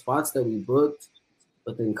of spots that we booked,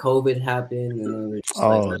 but then COVID happened, and then we were just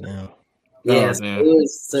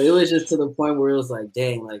it was just to the point where it was like,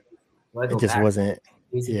 dang, like do I go it just back wasn't. To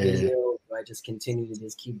music video? Do I just continue to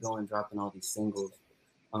just keep going, dropping all these singles?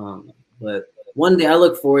 But one day I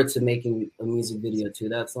look forward to making a music video to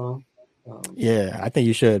that song. Yeah, I think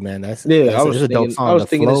you should, man. I was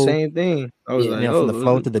thinking the same thing. I was like, from the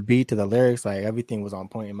flow to the beat to the lyrics, like everything was on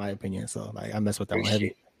point in my opinion. So like I mess with that one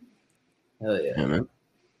heavy. Hell yeah, man.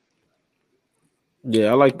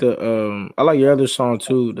 Yeah, I like your other song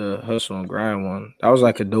too, the Hustle and Grind one. That was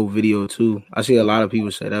like a dope video too. I see a lot of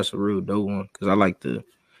people say that's a real dope one because I like the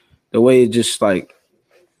way it just like,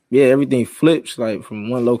 yeah, everything flips like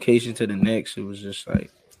from one location to the next. It was just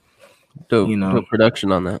like dope, dope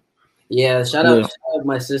production on that. Yeah, shout out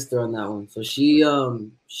my sister on that one. So she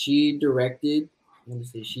directed.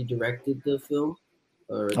 She directed the film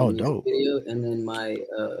or the dope video, and then my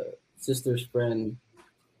sister's friend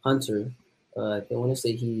Hunter. I want to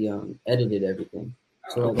say he edited everything.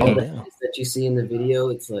 So like all the edits that you see in the video,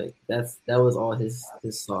 it's like that was all his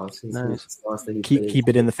sauce, his sauce that he keep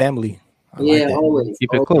it in the family. Yeah, always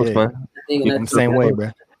keep it close, man. Keep them the same way, bro.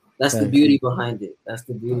 That's the beauty behind it. That's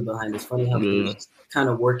the beauty behind it. It's funny how people just kind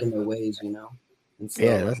of work in their ways, you know. And so,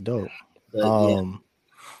 yeah, that's dope. But,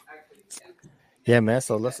 yeah, man.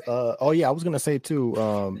 So let's. Oh yeah, I was gonna say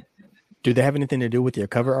too. Do they have anything to do with your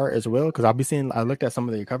cover art as well? Because I looked at some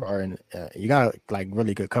of your cover art, and you got like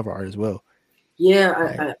really good cover art as well.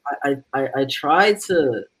 Yeah, I try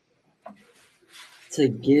to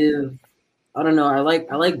give. I don't know. I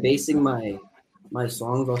like basing my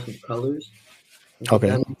songs off of colors. Okay,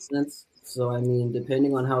 that makes sense. So I mean,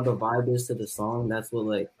 depending on how the vibe is to the song, that's what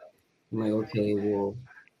like I'm like. Okay, well,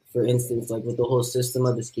 for instance, like with the whole System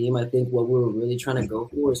of the Scheme, I think what we were really trying to go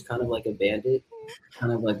for is kind of like a bandit,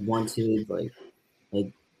 kind of like wanted, like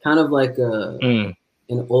kind of like an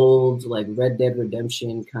old like Red Dead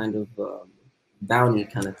Redemption kind of bounty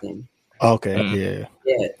kind of thing. Okay,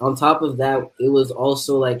 yeah. On top of that, it was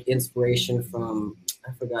also like inspiration from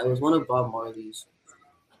I forgot. It was one of Bob Marley's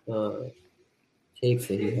tapes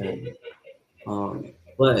that he had,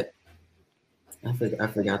 but I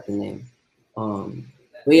forgot the name.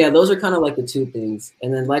 But yeah, those are kind of like the two things.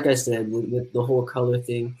 And then, like I said, with the whole color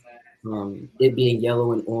thing, it being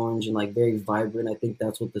yellow and orange and like very vibrant, I think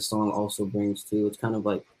that's what the song also brings too. It's kind of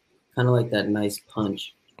like that nice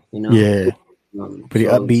punch, you know? Yeah, pretty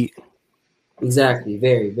upbeat. Exactly,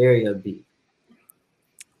 very very upbeat.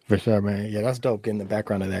 For sure, man. Yeah, that's dope. Getting the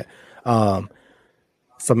background of that.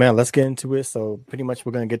 So man, let's get into it. So pretty much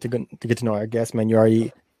we're gonna get to know our guest, man. You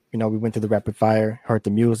already. We went through the rapid fire, heard the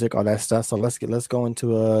music, all that stuff. So let's go into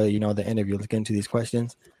the interview. Let's get into these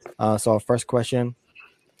questions. So our first question,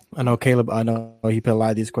 I know Caleb, he put a lot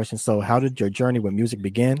of these questions. So how did your journey with music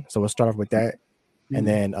begin? So we'll start off with that, and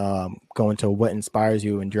then go into what inspires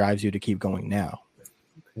you and drives you to keep going now.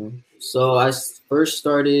 Okay. So I first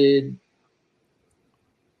started,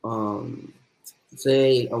 I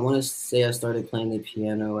started playing the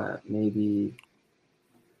piano at maybe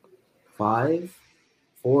 4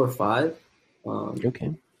 or 5. Okay.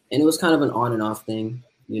 And it was kind of an on and off thing,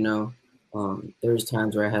 you know. There was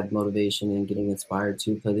times where I had motivation and getting inspired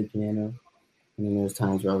to play the piano. And then there was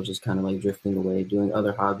times where I was just kind of like drifting away, doing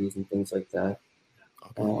other hobbies and things like that.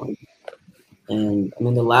 Okay. And I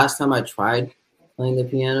mean, the last time I tried playing the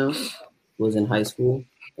piano was in high school.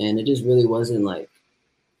 And it just really wasn't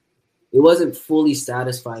it wasn't fully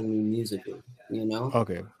satisfying me musically, you know?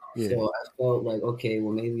 Okay. Yeah. So I felt like, okay,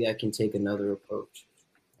 well, maybe I can take another approach.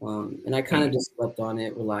 And I kind of just slept on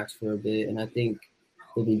it, relaxed for a bit. And I think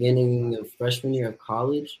the beginning of freshman year of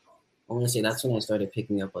college, I want to say that's when I started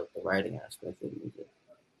picking up like the writing aspect of music.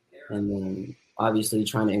 And then obviously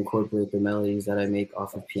trying to incorporate the melodies that I make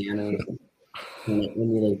off of piano and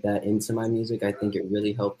emulate that into my music. I think it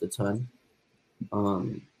really helped a ton.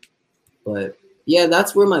 But yeah,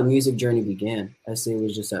 that's where my music journey began. I say it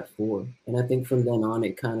was just at 4. And I think from then on,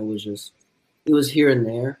 it kind of was it was here and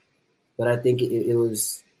there. But I think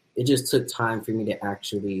it just took time for me to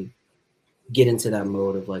actually get into that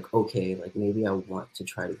mode of like, okay, like maybe I want to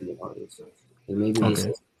try to be an artist. And maybe this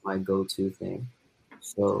is my go-to thing.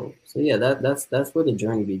 So yeah, that's where the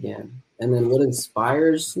journey began. And then what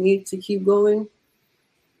inspires me to keep going?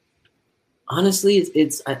 Honestly,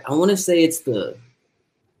 it's I want to say it's the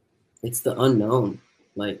unknown,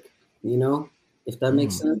 like, you know, if that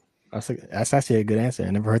makes sense. That's actually a good answer.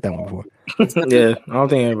 I never heard that one before. Yeah, I don't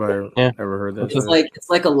think anybody ever heard that. It's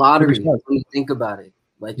like a lottery when you think about it.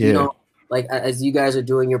 Like, you know, like as you guys are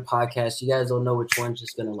doing your podcast, you guys don't know which one's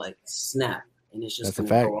just gonna like snap, and it's just that's a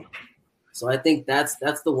fact. Go. So I think that's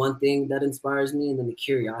the one thing that inspires me, and then the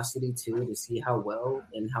curiosity too, to see how well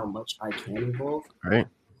and how much I can evolve. Right.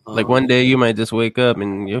 Like one day you might just wake up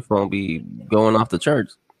and your phone be going off the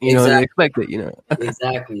charts. You know, you expect it, you know.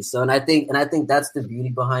 Exactly. So and I think that's the beauty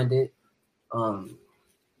behind it.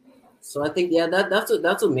 So I think that's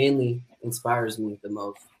what mainly inspires me the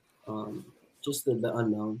most. Just the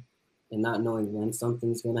unknown and not knowing when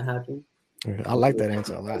something's gonna happen. I like that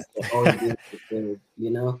answer a lot. Always being prepared, you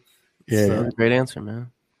know. Yeah, so, great answer,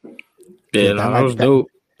 man. Yeah, that was dope.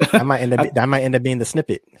 That might end up being the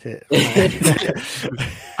snippet.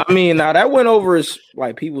 I mean, now that went over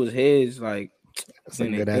like people's heads, like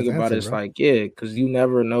when they think about it, it's like, yeah, because you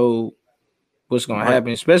never know what's gonna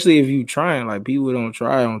happen, especially if you trying. Like people don't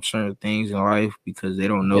try on certain things in life because they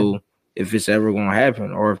don't know if it's ever gonna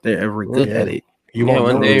happen or if they're ever good at it. You won't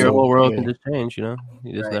one day your whole world can just change, you know.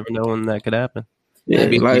 You just never know when that could happen. Yeah, it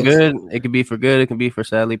could be like, good. It could be for good. It can be for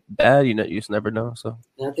sadly bad. You just never know. So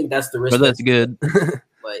and I think that's the risk. But that's good.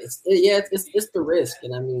 But it's the risk,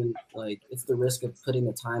 and I mean, like, it's the risk of putting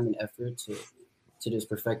the time and effort to just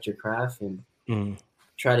perfect your craft and Mm.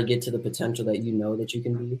 try to get to the potential that you know that you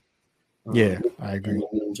can be. Yeah, I agree.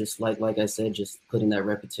 And just like I said, just putting that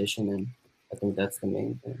repetition in. I think that's the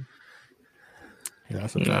main thing. Yeah,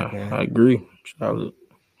 that's a fact, man. I agree. Solid.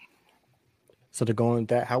 So to go on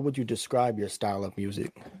that, how would you describe your style of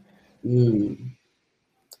music?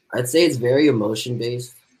 I'd say it's very emotion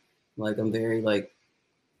based. Like I'm very like,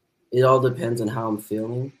 it all depends on how I'm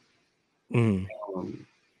feeling. Mm.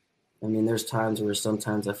 I mean, there's times where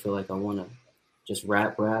sometimes I feel like I want to just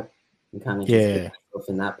rap and kind of just Yeah. get myself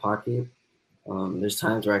in that pocket. There's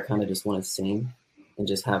times where I kind of just want to sing and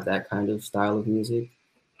just have that kind of style of music.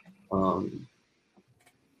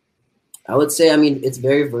 I would say, I mean, it's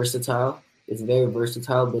very versatile. It's very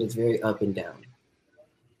versatile, but it's very up and down.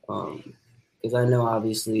 Because I know,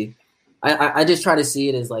 obviously, I just try to see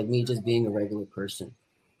it as like me just being a regular person,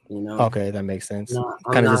 you know? Okay, that makes sense. No,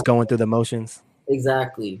 I'm Kind of not- just going through the motions.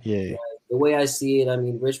 Exactly. Yeah. The way I see it, I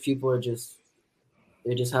mean, rich people are just,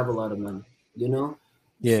 they just have a lot of money, you know?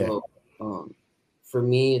 Yeah. So, for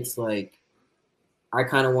me, it's like, I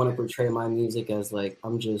kind of want to portray my music as like,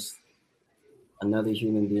 I'm just another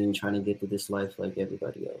human being trying to get to this life like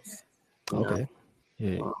everybody else. you know? Okay.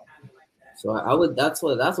 Yeah. So I would, that's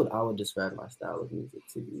what I would describe my style of music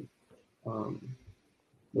to be.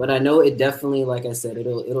 But I know it definitely, like I said,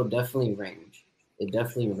 it'll definitely range. It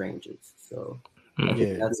definitely ranges. So I think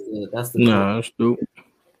Yeah. that's the That's dope.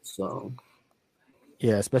 So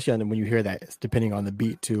Yeah, especially when you hear that, it's depending on the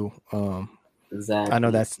beat too. exactly. I know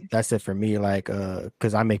that's it for me. Like,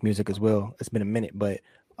 because I make music as well. It's been a minute, but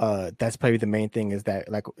that's probably the main thing is that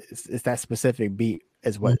like it's that specific beat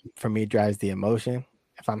is what for me drives the emotion.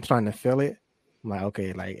 If I'm starting to feel it, I'm like,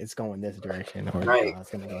 okay, like it's going this direction, or Right. it's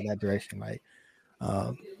gonna go that direction. Like,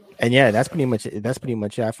 and yeah, that's pretty much it. I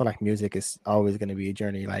feel like music is always gonna be a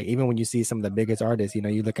journey. Like even when you see some of the biggest artists, you know,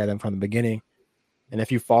 you look at them from the beginning, and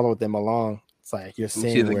if you follow them along, it's like you're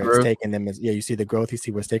see seeing the where growth. it's taking them. You see the growth. You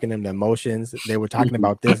see where it's taking them. The emotions. They were talking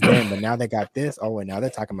about this then, but now they got this. Oh, and now they're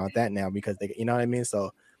talking about that now because they, you know what I mean.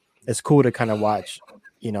 So it's cool to kind of watch,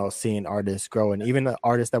 you know, seeing artists grow, and even the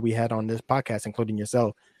artists that we had on this podcast, including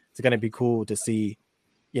yourself. It's gonna be cool to see,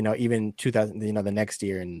 you know, even 2000, you know, the next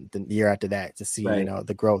year and the year after that to see, you Right. know,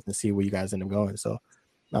 the growth and see where you guys end up going. So,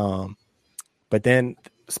 but then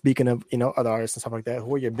speaking of, you know, other artists and stuff like that,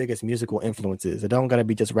 who are your biggest musical influences? It don't gotta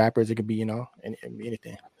be just rappers. It could be, you know,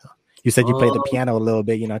 anything. So, you said you played the piano a little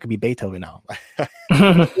bit. You know, it could be Beethoven now.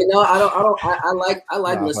 You know, I like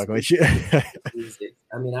Nah, listening fuck with you. to music.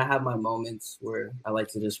 I mean, I have my moments where I like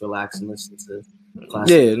to just relax and listen to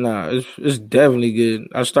classic. Yeah, it's definitely good.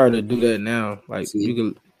 I started to do that now. Like See? you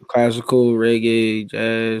can classical, reggae,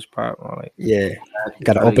 jazz, pop. Like Yeah, you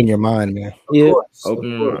gotta open your mind, man. yeah, course,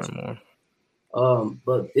 open of your course. mind more.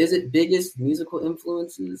 But is it biggest musical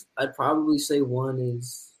influences? I'd probably say one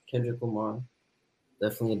is Kendrick Lamar.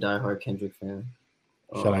 Definitely a diehard Kendrick fan.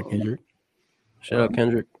 Shout out Kendrick. Shout out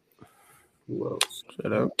Kendrick. Who else?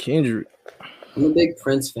 Shout out Kendrick. I'm a big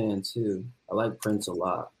Prince fan too. I like Prince a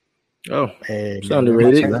lot. Oh, Hey, it's man,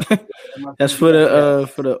 underrated. That's for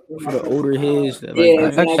the older heads. That like, Yeah, I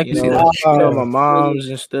exactly. you know, my moms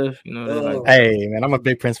and stuff. You know, they like. Hey, man, I'm a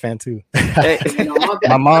big Prince fan too. Hey. You know,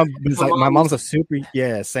 my mom was my like, my mom mom's a super,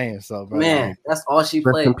 same. So, bro, man, like, that's all she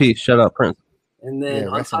Rest plays. in peace. Shout out Prince. And then Yeah,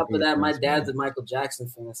 on rest in top of peace, that, my Prince, dad's man. a Michael Jackson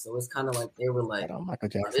fan, so it's kind of like they were like, shout out Michael "Oh,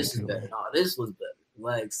 Jackson this is too, better. man. No, this was better."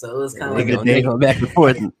 Like, so it was kind of They like, go, they go back and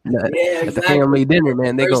forth. yeah, At the exactly. family dinner,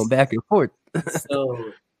 man, they going back and forth.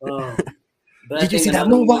 So, but I Did you think see that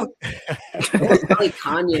another moonwalk? one- probably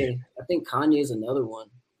Kanye. I think Kanye is another one.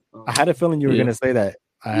 I had a feeling you were Yeah. gonna say that.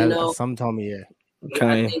 You know- Some told me, yeah.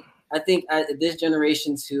 Okay. I think this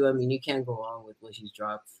generation too. I mean, you can't go wrong with what he's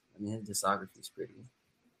dropped. I mean, his discography is pretty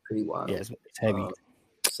wild. Yeah, it's heavy.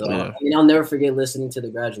 So Yeah. I mean, I'll never forget listening to the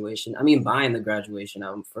Graduation. I mean, buying the Graduation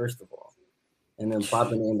album first of all, and then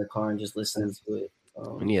popping it in the car and just listening to it.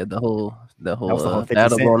 And yeah, the whole That was the whole 50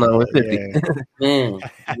 battle Cent. going on with 50. Yeah.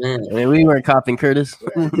 Man. I mean, we weren't copping Curtis.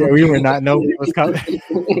 Yeah, we were not know what was coming.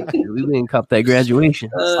 We didn't cop that graduation.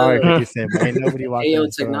 Sorry, 50 Cent, but ain't nobody watching. Ayo,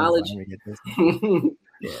 this show. technology. Let me get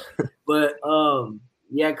this. But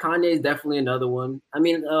yeah, Kanye is definitely another one. I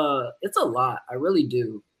mean, it's a lot. I really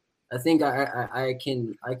do. I think I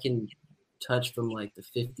can touch from like the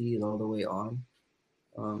 50s all the way on,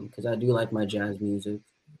 because I do like my jazz music.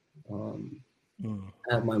 I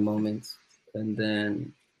have my moments, and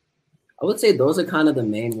then I would say those are kind of the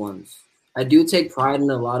main ones. I do take pride in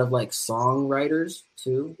a lot of like songwriters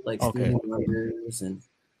too, like Okay. Stevie Wonders and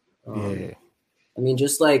Yeah. I mean,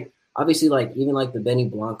 just like obviously, like even like the Benny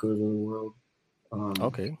Blancos of the world.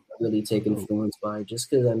 Okay. Really take influence by just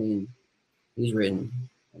because I mean, he's written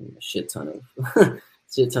a shit ton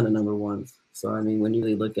of number ones. So I mean, when you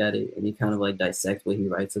really look at it and you kind of like dissect what he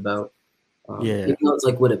writes about, even though it's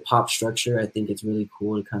like with a pop structure, I think it's really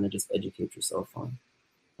cool to kind of just educate yourself on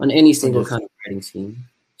any single kind of writing scheme.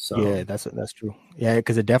 So yeah, that's true. Yeah,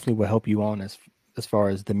 because it definitely will help you on as far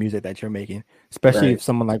as the music that you're making, especially if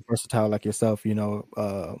someone like versatile like yourself, you know,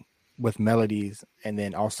 with melodies and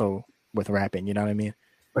then also with rapping. You know what I mean?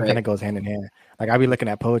 It kind of goes hand in hand. Like I be looking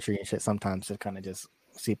at poetry and shit sometimes to kind of just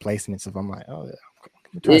see placements. If I'm like, oh yeah.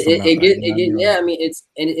 Yeah, I mean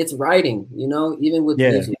it's writing, you know, even with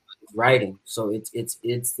music, it's writing. So it's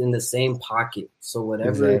in the same pocket. So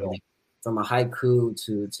whatever, like, from a haiku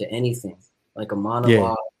to anything, like a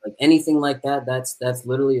monologue, like anything like that, that's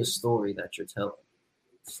literally a story that you're telling.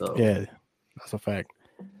 So yeah, that's a fact.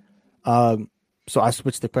 So I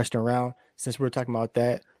switched the question around since we're talking about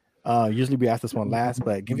that. Usually we ask this one last,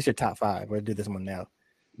 but give us your top 5. We'll do this one now.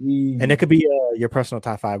 And it could be your personal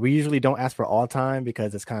top 5. We usually don't ask for all time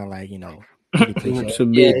because it's kind of like, you know, it's a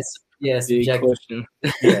big, big question.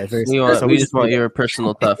 Yeah, we just want your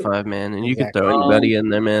personal top 5, man. And you can throw anybody in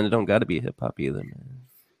there, man. It don't got to be hip hop either, man.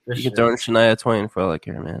 You can throw in Shania Twain for all I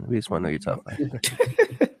care, man. We just want to know your top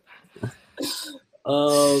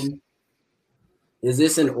 5. Is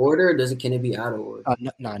this in order? Or can it be out of order?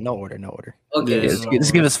 No order. Okay,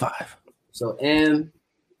 just give us 5. So M,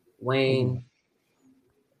 Wayne,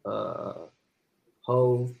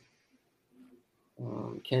 Hove,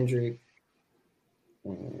 Kendrick,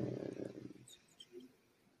 and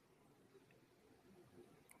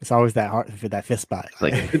it's always that hard for that 5th spot.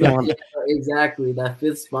 Like exactly, that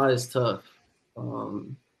 5th spot is tough.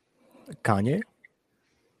 Kanye.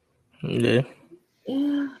 Yeah,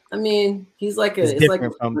 I mean, he's like it's different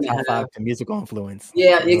like from top 5 to musical influence.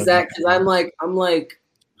 Yeah, exactly. I'm like,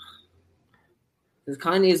 because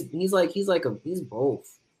Kanye he's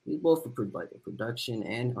both. He's both for like a production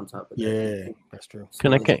and on top of that. Yeah, that's true.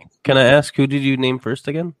 Can I ask who did you name first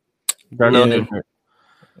again? Darnell did.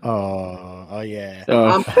 Oh yeah.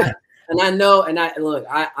 And I know,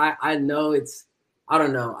 I know it's. I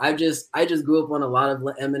don't know. I just grew up on a lot of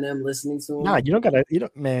Eminem listening to him. Nah, you don't gotta. You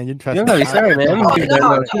don't, man. You trust. You don't gotta be sorry, man.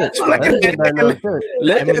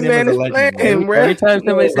 Let the man explain, bro. Every time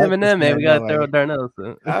somebody says Eminem, man, we gotta throw Darnell. We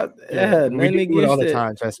do it all the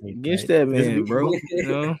time. Trust me. Against that man, bro. You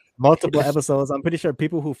know? Multiple episodes. I'm pretty sure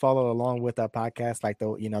people who follow along with our podcast, like the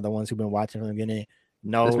ones who've been watching from the beginning,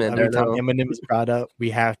 know every time Eminem is brought up, we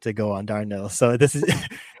have to go on Darnell. So this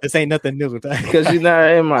ain't nothing new with that. Because he's not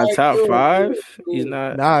in my top 5. He's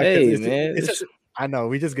not. Nah, hey, man. It's just, I know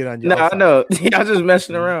we just get on. I know. I'm just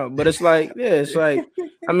messing around, but it's like, it's like.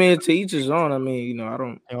 I mean, to each his own. I mean, you know, I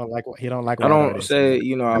don't. He don't like. I don't say,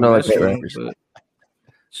 you know, I'm messing around, but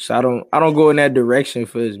so I don't go in that direction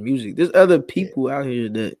for his music. There's other people out here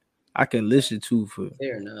that I can listen to for.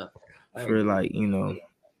 Fair enough. For like, you know.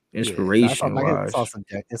 Inspiration wise, it's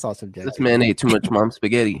all subjective. This man ate too much mom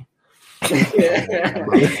spaghetti. Hey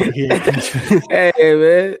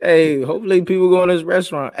man, hey. Hopefully people go in this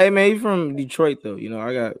restaurant. Hey man, he's from Detroit though. You know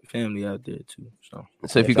I got family out there too.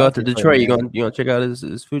 So if you go out to Detroit, you gonna check out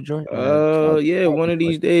his food joint? Yeah, one of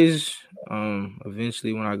these days.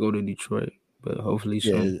 Eventually when I go to Detroit, but hopefully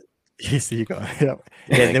soon. You see, you go. Yeah,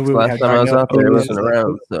 then we last time I was out there, I wasn't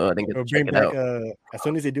around, so I didn't get to check it out. As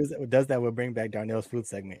soon as he does that, we'll bring back Darnell's food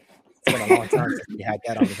segment. It's been a long time since we had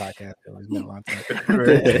that on the podcast. It's been a long time.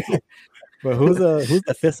 But who's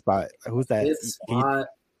the 5th spot? Who's that? 5th spot.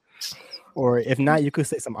 Or if not, you could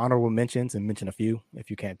say some honorable mentions and mention a few if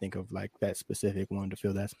you can't think of like that specific one to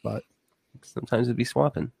fill that spot. Sometimes it'd be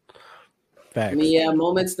swapping. Facts. I mean, yeah,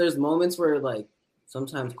 there's moments where like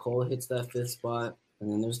sometimes Cole hits that 5th spot.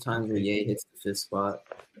 And then there's times where Ye hits the 5th spot.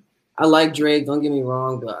 I like Drake. Don't get me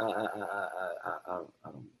wrong, but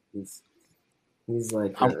he's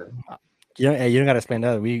like. You don't gotta explain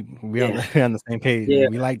that. We're on the same page. Yeah.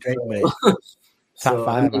 We like Drake, but top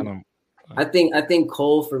 5. I think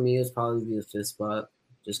Cole for me is probably the 5th spot,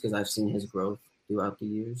 just because I've seen his growth throughout the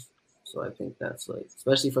years. So I think that's like,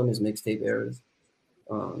 especially from his mixtape eras.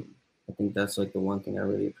 I think that's like the one thing I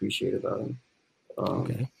really appreciate about him.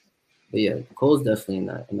 Okay. But yeah, Cole's definitely in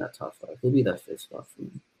that top 5. He'll be that 5th spot for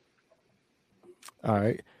me. All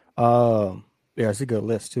right. Yeah, it's a good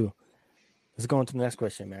list too. Let's go on to the next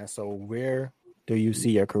question, man. So where do you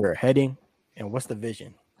see your career heading and what's the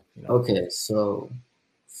vision? You know? Okay, so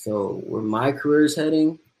where my career is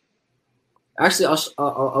heading, actually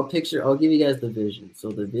I'll give you guys the vision.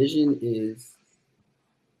 So the vision is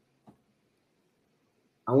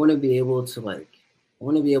I want to be able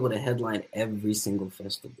to headline every single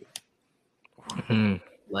festival. Mm-hmm.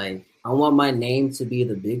 Like I want my name to be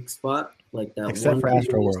the big spot, like that. Except for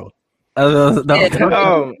Astroworld.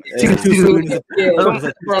 No, Too soon.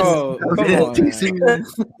 Bro, come on. Too soon.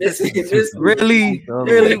 Really, bro?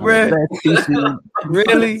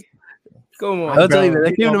 Really? Come on. I'll tell you, man,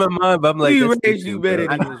 that came to my mind, but I'm like, We that's raised too you soon, better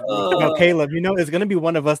bro. than this. No, Caleb, it's gonna be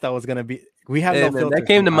one of us that was gonna be. We have Hey, no man, filter. that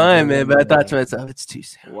came to mind, man, but I thought to myself, it's too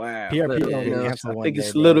soon. Wow. PRP Yeah, gonna you get know, canceled I one think day,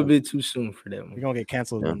 it's a little bro. bit too soon for that one. We're gonna get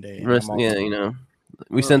canceled one day. Rest, I'm all yeah, for it. you know,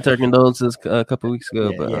 we sent our condolences a couple weeks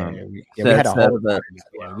ago, but we had a sad whole event.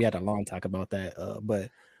 we had a long talk about that.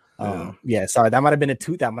 Sorry, that might have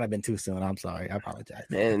been too soon. I'm sorry. I apologize.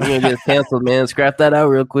 Man, you gonna get canceled, man. Scrap that out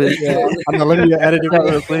real quick. I'm gonna let you edit it out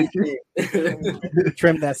real real quick.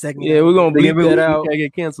 Trim that segment. Yeah, we're gonna bleep that out. I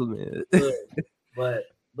get canceled, man.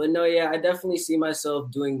 But no, yeah, I definitely see myself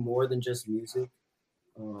doing more than just music.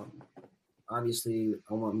 Obviously,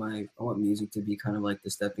 I want music to be kind of like the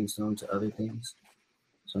stepping stone to other things.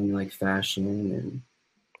 So I mean, like fashion, and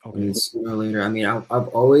I mean, sooner or later, I mean, I've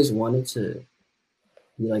always wanted to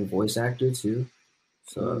be like voice actor too.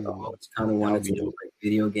 So I've always kind of wanted to do like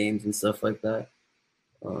video games and stuff like that.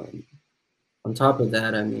 On top of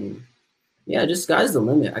that, I mean, yeah, just sky's the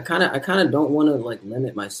limit. I kind of don't want to like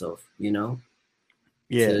limit myself,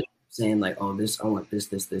 Yeah. To saying like, oh, I want this,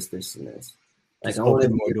 and this. Like, just I want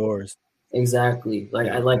open more doors. Exactly. Like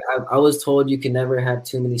I was told you can never have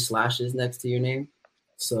too many slashes next to your name.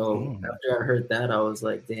 So after I heard that, I was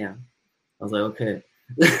like, damn. I was like, okay.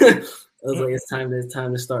 I was like, it's time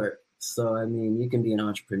to start. So I mean, you can be an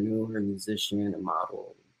entrepreneur, a musician, a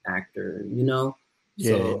model, actor,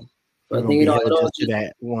 So, but I think it all just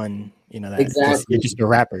that one, that exactly. You're just a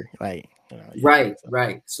rapper, like right.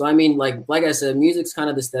 So I mean, like I said, music's kind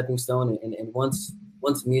of the stepping stone, and once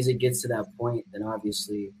music gets to that point, then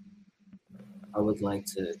obviously I would like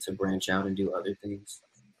to branch out and do other things.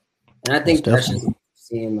 And I think that's just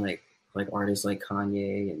seeing like artists like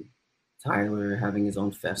Kanye and Tyler having his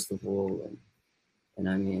own festival, and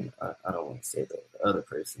I mean, I don't want to say the other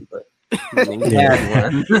person, but we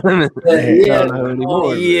had one. They had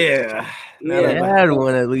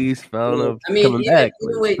one at least. I don't know. I mean, coming back,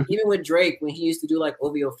 even with Drake when he used to do like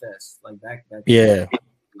OVO Fest, like back.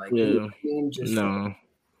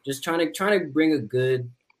 Just trying to bring a good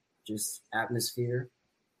just atmosphere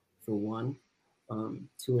for one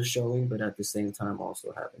to a showing, but at the same time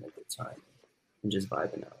also having a good time and just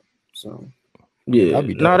vibing out. So yeah,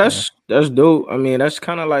 no, that's dope. I mean, that's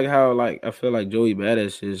kind of like how I feel like Joey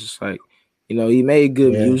Badass is just like, he made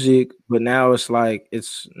good music, but now it's like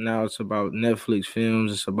it's about Netflix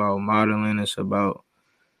films. It's about modeling. It's about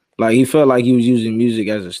like he felt like he was using music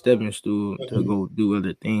as a stepping stool to go do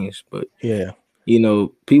other things. But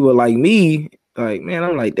people like me, like, man,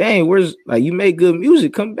 I'm like, dang, where's like you make good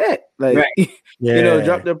music, come back, like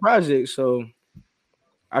drop the project. So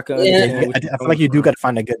I can. I feel like you do got to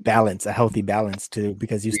find a good balance, a healthy balance too,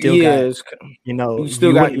 because you still got, you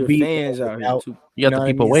still got your fans out here too. You got the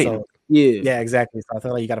people waiting. So, yeah, exactly. So I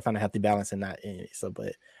feel like you got to find a healthy balance and not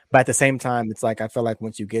but at the same time, it's like I feel like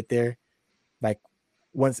once you get there, like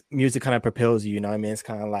once music kind of propels you, it's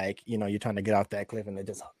kind of like you're trying to get off that cliff and it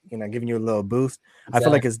just giving you a little boost. Exactly. I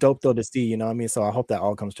feel like it's dope though to see, so I hope that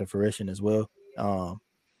all comes to fruition as well.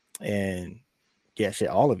 And yeah, shit,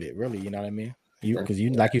 all of it really, you know what I mean? Because you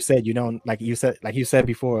like you said, you don't like you said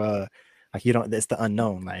before, like you don't, it's the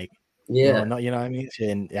unknown, like you know what I mean?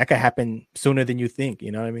 And that could happen sooner than you think,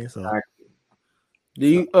 you know what I mean? So do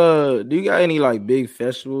you got any like big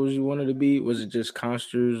festivals you wanted to be? Was it just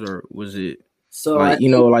concerts or was it like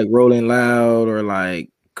like Rolling Loud or like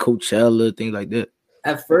Coachella, things like that?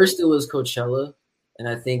 At first it was Coachella, and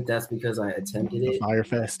I think that's because I attempted it.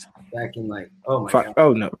 Firefest back in like God.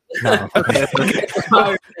 Oh no.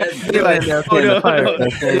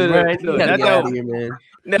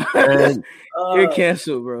 You're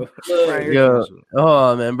canceled, bro. Yo,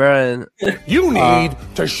 oh man, Brian, you need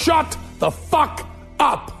to shut the fuck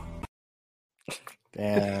up.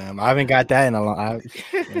 Damn, I haven't got that in a long.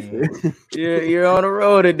 You're on the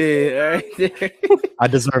road today, right? I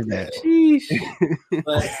deserve that.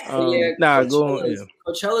 But go on.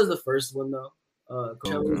 Coachella is the first one though.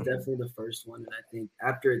 Coachella was definitely the first one, and I think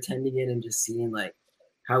after attending it and just seeing like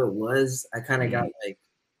how it was, I kind of got like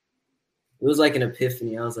it was like an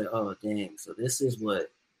epiphany. I was like, oh dang, so this is what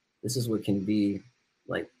can be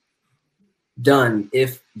like done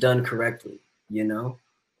if done correctly,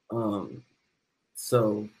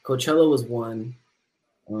 So Coachella was one.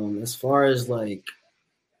 As far as like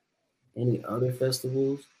any other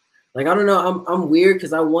festivals, like I don't know, I'm weird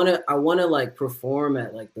because I wanna like perform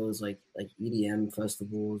at like those like EDM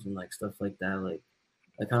festivals and like stuff like that, like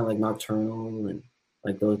kind of like Nocturnal and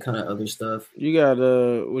like those kind of other stuff. You got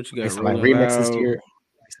what you got? Like remixes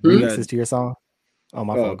to your song. Oh,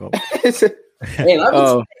 my fault. Go. Hey,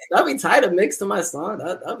 that'd be tight to mix to my song.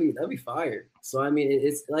 That'd be fire. So I mean,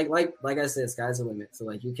 it's like I said, sky's the limit. So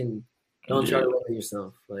like you can don't try to limit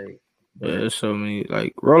yourself. Like there's so many.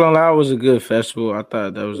 Like Rolling Loud was a good festival. I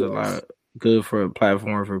thought that was a lot good for a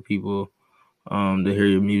platform for people to hear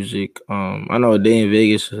your music. I know A Day in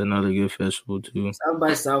Vegas is another good festival too. South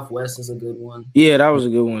by Southwest is a good one. Yeah, that was a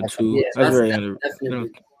good one too. Yeah, that's very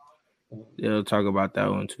definitely. Yeah, we'll talk about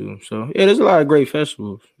that one too. So yeah, there's a lot of great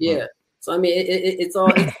festivals. Yeah. So I mean, it's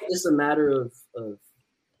just a matter of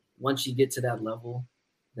once you get to that level,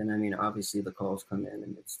 then I mean, obviously the calls come in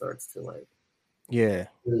and it starts to like really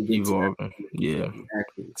evolve. Yeah,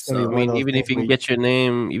 exactly. So I mean, even if you can get your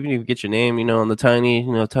name, you know, on the tiny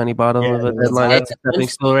bottom of a headline, that's stepping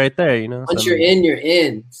still right there. You know, once you're in, you're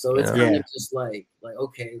in. So it's kind of just like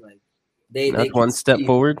okay, like they one step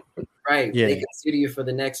forward. Right. Yeah. They consider you for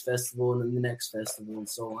the next festival and then the next festival and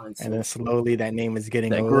so on. And then slowly that name is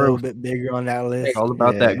getting a little bit bigger on that list. It's all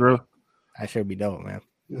about that growth. That should be dope, man.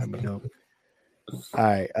 That'd be dope. All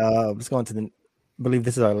right. Let's go on to I believe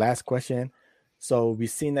this is our last question. So we've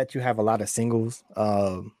seen that you have a lot of singles,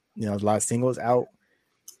 a lot of singles out.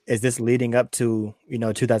 Is this leading up to,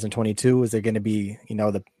 2022? Is there going to be,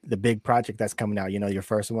 the big project that's coming out, your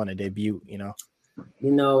first one, a debut,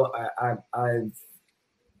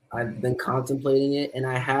 I've been contemplating it, and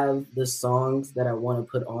I have the songs that I want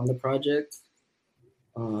to put on the project.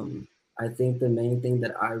 I think the main thing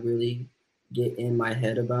that I really get in my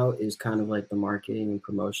head about is kind of like the marketing and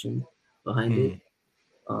promotion behind it.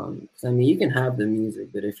 I mean, you can have the music,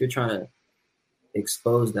 but if you're trying to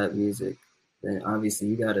expose that music, then obviously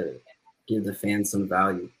you got to give the fans some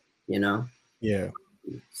value, Yeah.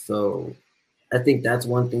 So I think that's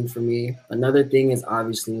one thing for me. Another thing is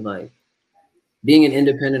obviously like being an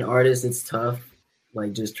independent artist, it's tough,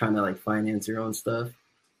 like just trying to like finance your own stuff.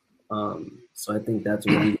 So I think that's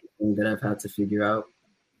one thing that I've had to figure out.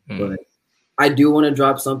 But I do want to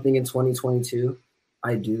drop something in 2022.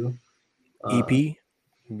 I do. EP?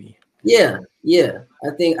 Yeah. I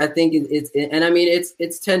think it's and I mean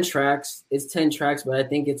it's 10 tracks. It's 10 tracks, but I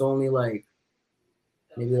think it's only like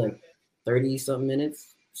maybe like 30 something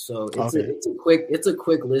minutes. So it's a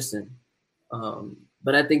quick listen.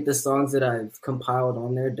 But I think the songs that I've compiled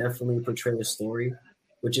on there definitely portray a story,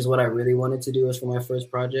 which is what I really wanted to do as for my first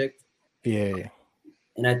project. Yeah.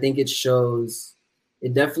 And I think it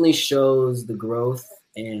definitely shows the growth,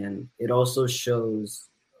 and it also shows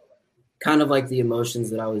kind of like the emotions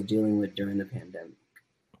that I was dealing with during the pandemic.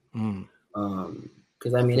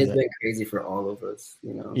 Because I mean, it's been crazy for all of us,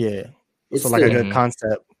 Yeah. It's like a good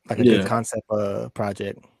concept, good concept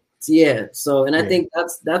project. Yeah. So, and I think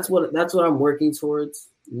that's what I'm working towards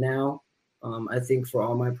now. I think for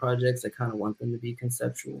all my projects, I kind of want them to be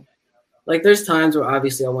conceptual. Like there's times where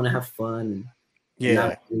obviously I want to have fun. And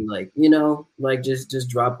not really like just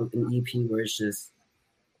drop an EP where it's just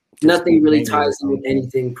nothing really ties in with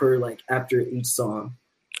anything per like after each song.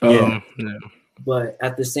 But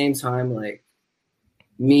at the same time, like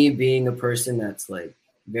me being a person that's like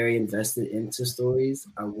very invested into stories,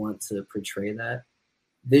 I want to portray that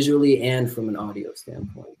visually and from an audio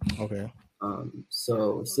standpoint. Okay.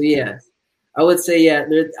 So yeah, I would say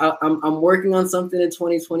I'm working on something in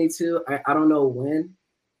 2022. I don't know when,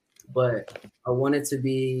 but I want it to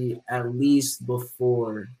be at least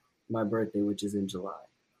before my birthday, which is in July.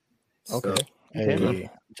 Okay. So, hey,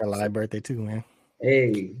 July birthday too, man.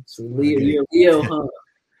 Hey, so you're Leo, huh?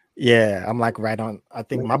 Yeah, I'm like right on. I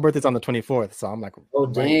think my birthday's on the 24th, so I'm like, oh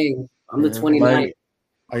dang, I'm the 29th.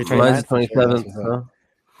 Are you 29th? 27th. Huh?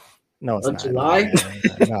 No, it's not. July?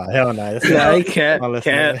 No, hell no. I can't. That's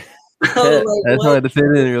why I had to fit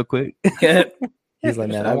in real quick. He's like,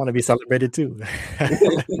 man, I want to be celebrated too.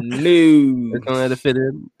 No, that's why I had to fit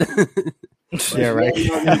in. Yeah, right.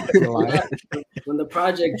 When the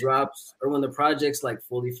project drops, or when the project's like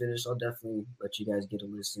fully finished, I'll definitely let you guys get a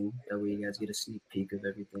listen. That way, you guys get a sneak peek of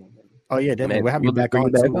everything. Oh yeah, definitely. We'll have you back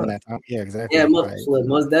on too on that time. Yeah, exactly. Yeah,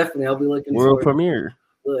 most definitely. I'll be looking world premiere.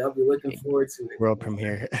 I'll be looking forward to it. World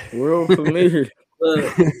premiere.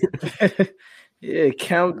 Yeah,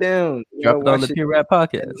 countdown. Drop it on the Pure Rap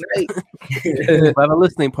Podcast. Have a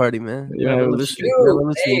listening party, man. Yeah, listening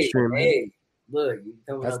stream. Hey, look, you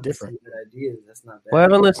coming that's up different. with good ideas. That's not bad. Well,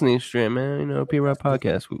 have a listening stream, man. Pure Rap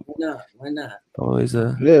Podcast. Why not? Always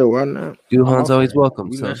why not? Duhan's always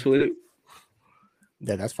welcome. So.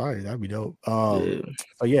 Yeah, that's fine. That'd be dope. So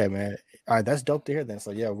yeah, man. All right, that's dope to hear then. So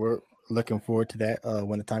yeah, we're looking forward to that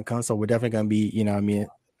when the time comes. So we're definitely gonna be,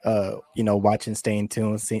 watching, staying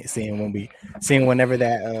tuned, seeing whenever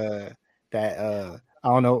that I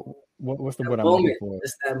don't know what's the That word I'm looking moment. for?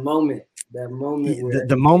 It's that moment. That moment where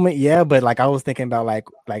The moment, yeah, but like I was thinking about like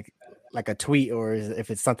a tweet, or if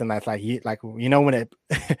it's something that's like you know when it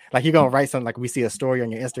like you're gonna write something, like we see a story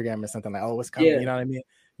on your Instagram or something, like, oh, it's coming, you know what I mean?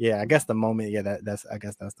 Yeah, I guess the moment, yeah, that's I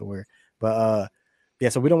guess that's the word. But yeah,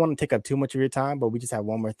 so we don't want to take up too much of your time, but we just have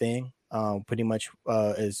one more thing. Pretty much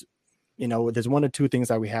is, you know, there's one or two things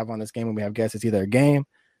that we have on this game when we have guests. It's either a game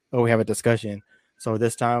or we have a discussion. So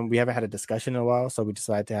this time we haven't had a discussion in a while, so we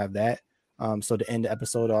decided to have that. So to end the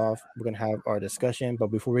episode off, we're gonna have our discussion. But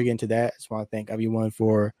before we get into that, I just want to thank everyone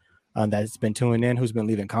for that's been tuning in, who's been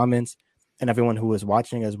leaving comments, and everyone who is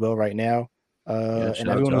watching as well right now. And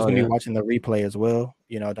everyone who's gonna be watching the replay as well.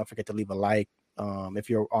 You know, don't forget to leave a like. If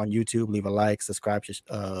you're on YouTube, leave a like, subscribe,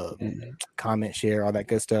 comment, share, all that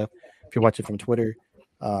good stuff. If you're watching from Twitter,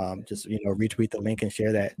 just retweet the link and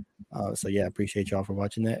share that. So yeah, appreciate y'all for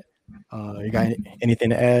watching that. You got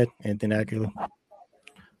anything to add? Anything to add, Caleb?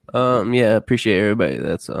 Yeah, appreciate everybody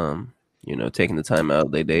that's taking the time out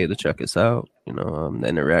of their day to check us out, that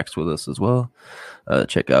interacts with us as well.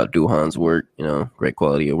 Check out Duhan's work, great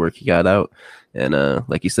quality of work he got out. And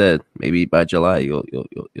like you said, maybe by July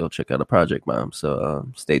you'll check out a project by him. So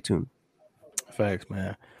stay tuned. Facts,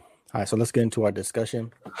 man. All right, so let's get into our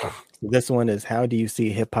discussion. This one is, how do you see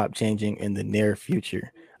hip hop changing in the near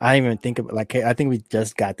future? I didn't even think of I think we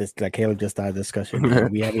just got this, like Caleb just started the discussion.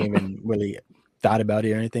 We haven't even really thought about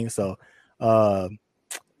it or anything. So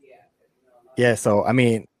yeah, so I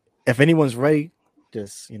mean, if anyone's ready,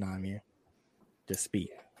 just just speak.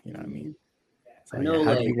 You know what I mean? So, I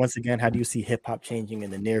know, once again, how do you see hip hop changing in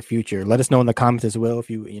the near future? Let us know in the comments as well if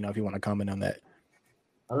you want to comment on that.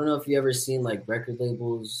 I don't know if you ever seen like record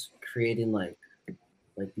labels creating like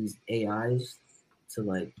these AIs to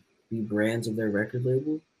like be brands of their record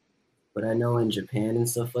label. But I know in Japan and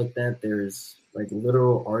stuff like that, there's like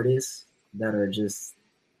literal artists that are just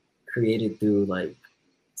created through like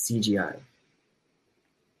CGI.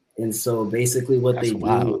 And so basically what That's they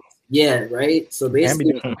wild. do, yeah, right? So basically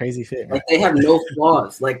doing some crazy shit, right? like they have no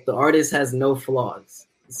flaws. Like the artist has no flaws.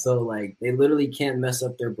 So like they literally can't mess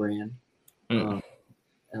up their brand.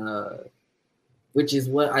 Which is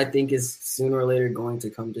what I think is sooner or later going to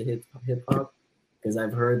come to hip hop, because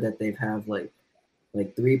I've heard that they've have like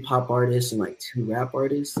 3 pop artists and like 2 rap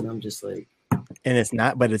artists, and I'm just like, and it's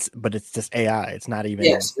not, but it's just AI. It's not even.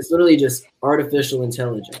 Yes, it's literally just artificial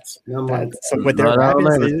intelligence. And I'm like, so what they're rapping,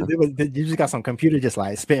 you just got some computer just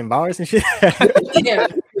like spitting bars and shit. Yeah,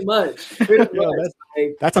 pretty much.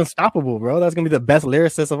 That's unstoppable, bro. That's gonna be the best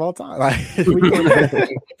lyricist of all time. Like,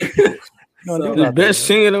 the best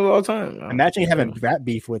singer of all time. Imagine having rap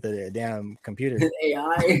beef with a damn computer.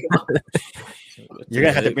 AI. You're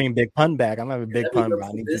gonna have to bring Big Pun back. I'm gonna have a Big Pun, bro.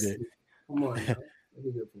 I need you to. Come on.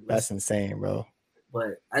 That's insane, bro.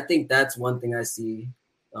 But I think that's one thing I see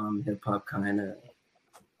hip hop kind of.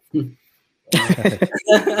 That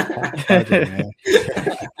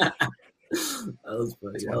was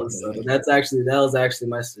funny. That was actually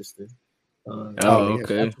my sister.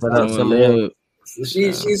 Okay. So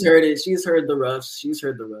she's heard it. She's heard the roughs.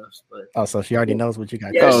 But so she already knows what you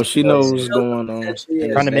got. Yeah, she knows what's going on.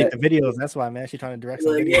 Trying to make the videos. That's why, man. She's trying to direct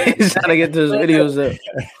some videos. She's trying to get those videos up.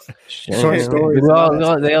 Short stories.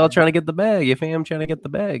 They all trying to get the bag. Your fam trying to get the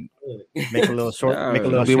bag. Make a little short. Make a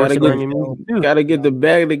little short. Gotta get the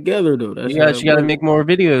bag together, though. That's she gotta make more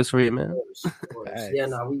videos for you, man. Yeah,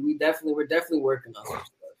 no, we're definitely working on some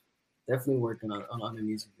stuff. Definitely working on other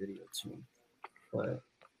music video too. But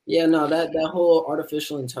yeah, no, that whole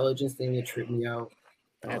artificial intelligence thing, it tripped me out.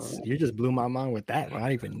 You just blew my mind with that. I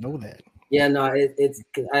didn't even know that. Yeah, no,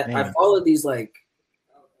 I follow these, like,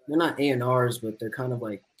 they're not A&Rs, but they're kind of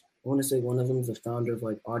like, I want to say one of them is the founder of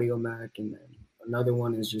like Audio Mac, and then another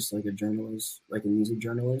one is just like a journalist, like a music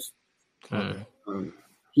journalist.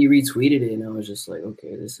 He retweeted it, and I was just like,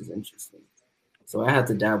 okay, this is interesting. So I had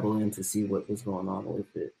to dabble in to see what was going on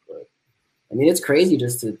with it. But I mean, it's crazy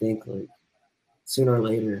just to think like sooner or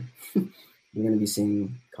later you're gonna be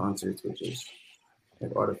seeing concerts with just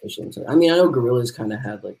like artificial intelligence. I mean, I know Gorillaz kind of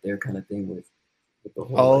had like their kind of thing with the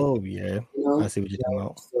whole. Yeah, I see what you're talking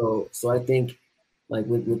about. So I think like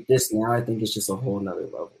with this now, I think it's just a whole nother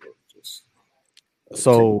level of just.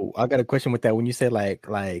 So I got a question with that. When you say like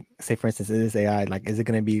say for instance, it is AI. Like, is it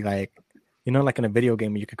gonna be like, like in a video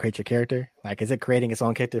game where you can create your character? Like, is it creating its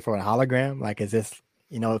own character for a hologram? Like, is this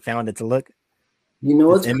it found its look?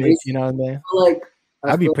 What's image, crazy? You know what I mean? Like,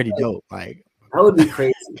 that'd be pretty dope. Like, that would be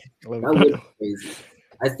crazy. That would be crazy.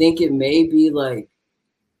 I think it may be like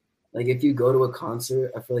if you go to a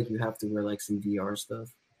concert, I feel like you have to wear like some VR stuff.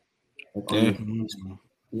 Like, that'd be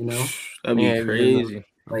crazy.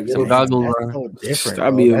 Like Some it'll goggles That's on. so different.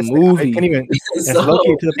 That'd bro. be a That's movie. I can't even. It's So-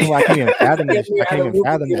 low-key to the point where I can't even fathom I that. I can't even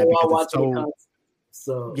fathom that while because it's watching the so. concert.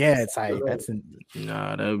 So Yeah, it's like right.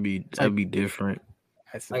 Nah, that'd be different.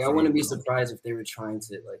 that's like I insane, wouldn't be bro. surprised if they were trying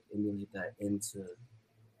to like emulate that into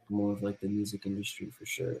more of like the music industry for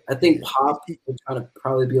sure. I think pop would kind of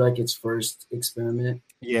probably be like its first experiment.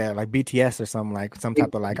 Yeah, like BTS or something, like some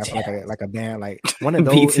type of like I feel like a band, like one of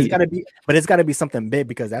those. It's gotta be, but it's gotta be something big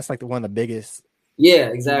because that's like the one of the biggest. Yeah,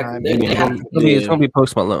 exactly. Nah, They have to It's gonna be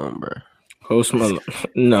Post Malone, bro. Post Malone.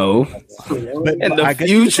 No. But In the I guess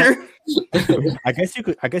you could say- future, I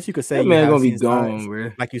guess you could say that you man have gonna be seen signs, gone,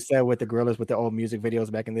 bro. like you said with the Gorillas with the old music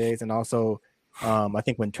videos back in the days, and also I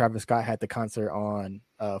think when Travis Scott had the concert on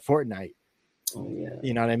Fortnite, Oh yeah.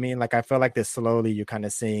 you know what I mean? Like I feel like this slowly you're kind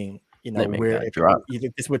of seeing, you know, They make where that it, drop.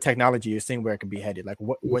 this with technology, you're seeing where it can be headed, like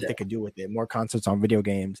what Yeah. they could do with it. More concerts on video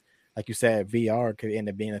games, like you said, VR could end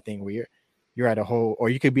up being a thing where you're at a whole, or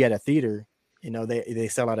you could be at a theater. You know, they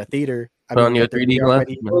sell out a theater. I Put on mean, your with the 3D VR glasses,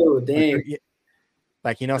 ready- man. Oh dang.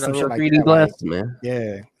 like you know Put some on shit your like 3D that, like, glasses, man.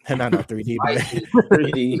 yeah, not 3D, but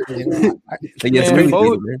 3D. Like, yes, Man,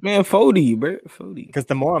 3D, man. 40, bro. 40. because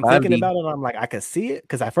the more I'm 5D. thinking about it, I'm like, I could see it.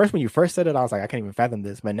 Because at first, when you first said it, I was like, I can't even fathom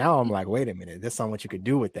this. But now I'm like, wait a minute, there's something what you could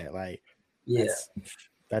do with that. Like, Yeah.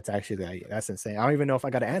 that's actually like, that's insane. I don't even know if I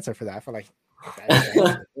got an answer for that. I feel like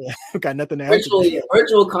I got nothing to answer.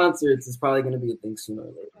 Virtual concerts is probably going to be a thing sooner or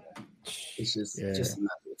later. It's just Yeah. just a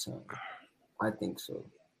matter of time. I think so.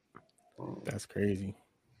 That's crazy.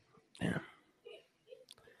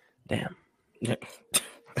 Damn.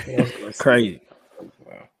 Crazy.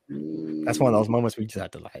 That's one of those moments where you just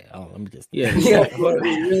have to like, oh, let me just. Yeah. Yeah, it's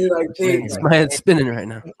really like big. It's my head spinning right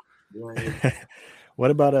now. Like,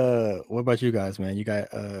 what about you guys, man? You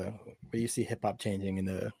got where you see hip hop changing in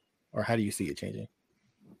the, or how do you see it changing?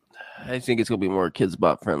 I think it's gonna be more Kids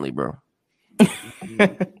Bop friendly, bro.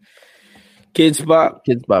 Kids Bop.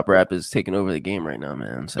 Kids Bop rap is taking over the game right now,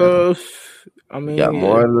 man. So I mean, you got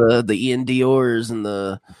more of the Ian Dior's and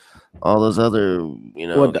all those other, you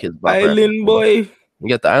know, what, the Kids Bop Island rap. Boy. You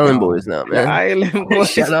got the Island Boys now, The man. Island Boy.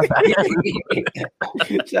 Shout out,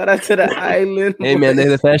 Shout out to the Island. hey man, they're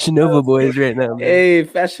the Fashion Nova boys right now, man. Hey,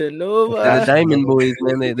 Fashion They're Nova. the Diamond Boys,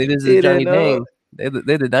 man. They Yeah, visit Johnny they know. Dang.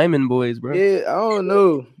 They're the Diamond Boys, bro. Yeah, I don't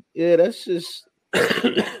know. Yeah, that's just.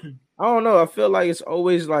 I don't know. I feel like it's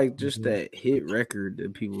always like just that hit record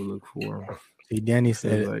that people look for. See, Danny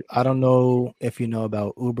said, like- I don't know if you know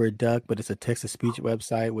about Uber Duck, but it's a text-to-speech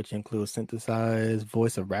website which includes synthesized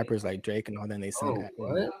voice of rappers like Drake and all that. And they sing oh, that.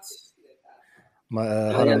 what? My,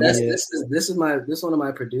 Oh, hold yeah, on, this is one of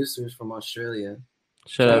my producers from Australia.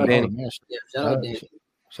 Shout out, Danny. man. Yeah, shout out Danny.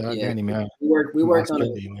 Shout out Yeah. Danny, man. We worked on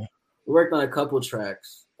Australia, man. we worked on a couple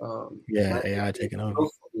tracks. Yeah, like- AI taking over.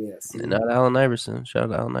 Yeah, see. And not Allen Iverson. Shout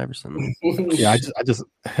out Allen Iverson. Yeah, I just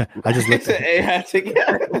looked at AI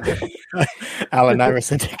together. Allen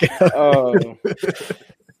Iverson taking over. Oh,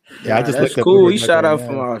 Yeah, I just that's looked up cool. Uber He Duck shot right out now.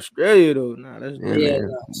 from Australia though. Nah, that's Yeah, Yeah, man.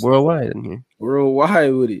 no. Worldwide in here.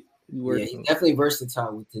 worldwide with it. He Yeah, working. he's definitely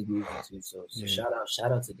versatile with his music too. So Yeah.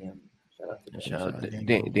 shout out to Danny. Shout out to Danny. Shout out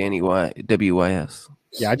Danny. Danny WYS.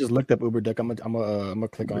 Yeah, I just looked up Uber Duck. I'm gonna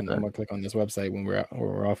click on this website when we're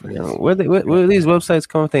off of You this. know, where do these websites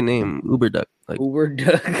come with their name? Uber Duck. Like, Uber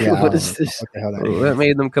Duck. Yeah, I What don't is know this? What the hell that what is.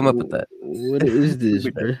 made them come up with that? What is this,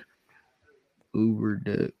 bro? Uber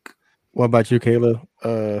Duck. What about you, Kayla?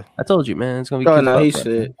 I told you, man. It's gonna be. Oh Kids no, Bop he rap.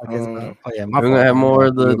 said. Oh yeah, my We're gonna fault. have more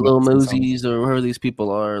of the Yeah, little some songs. Mosies or whoever these people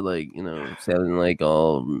are, like, you know, sounding like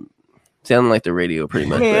the radio pretty I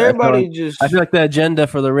much. mean, But I feel everybody like- just. I feel like the agenda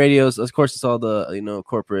for the radios, of course, it's all the, you know,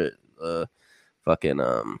 corporate fucking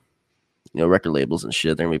you know, record labels and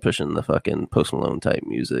shit. They're gonna be pushing the fucking Post Malone type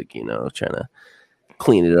music, you know, trying to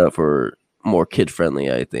clean it up for more kid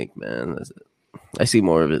friendly. I think, man, I see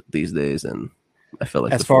more of it these days, and I feel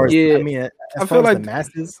like As far as Yeah. I mean, as I far feel as like- the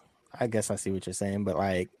masses, I guess I see what you're saying, but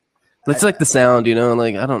like, it's like the sound, you know,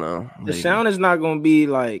 like I don't know, the like, sound is not gonna be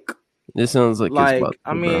like This sounds like Kids Bop,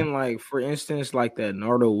 I bro. mean, like for instance, like that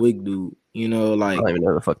Nardo Wick dude. You know, I like don't even know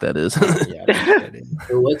who the fuck that is. yeah, I don't know what that is.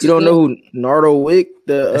 What's you don't his know who Nardo Wick?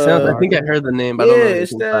 The It sounds, I think I heard the name, but yeah, I don't know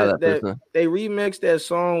it's anything about that person. they remixed that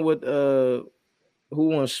song with Who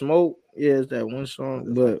Wants Smoke. Yeah, it's that one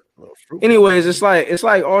song. But anyways, it's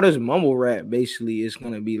like all this mumble rap. Basically, it's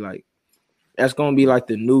gonna be like that's gonna be like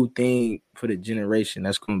the new thing for the generation.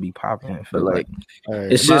 That's gonna be popping. I feel But, like All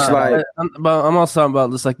right. it's just like I'm also talking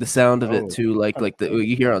about just like the sound of Oh. it too, like the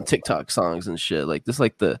you hear on TikTok songs and shit. Like this,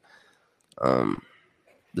 like the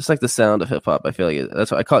the sound of hip hop. I feel like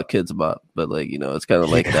that's why I call it Kids Bop, but like, you know, it's kind of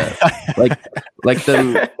like that, like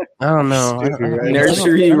them. I don't know.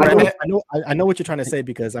 Nursery I know, rap. I know what you're trying to say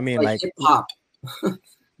because I mean, like hip hop.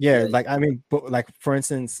 Yeah, like I mean, but like for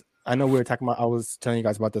instance, I know we were talking about. I was telling you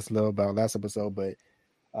guys about this a little about last episode, but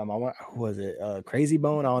I want who was it? Crazy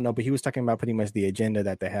Bone. I don't know, but he was talking about pretty much the agenda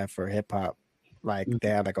that they have for hip hop. Like they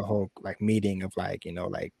had like a whole like meeting of like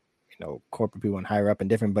corporate people and higher up and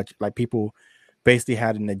different, but like people basically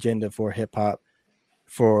had an agenda for hip hop.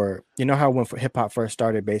 For how when hip hop first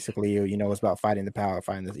started, basically it was about fighting the power,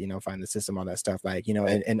 fighting the system, all that stuff, like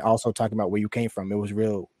and also talking about where you came from. It was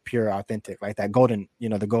real pure, authentic, like that golden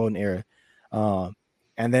the golden era.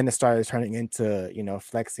 And then it started turning into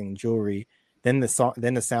flexing jewelry, then the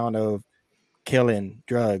sound of killing,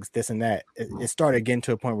 drugs, this and that. It started getting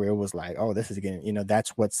to a point where it was like, oh, this is getting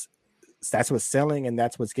that's what's selling and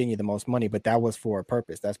that's what's getting you the most money. But that was for a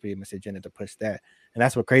purpose. That's pretty much the agenda to push that. And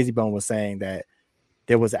that's what Crazy Bone was saying, that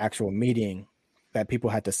there was an actual meeting that people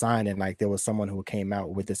had to sign, and like there was someone who came out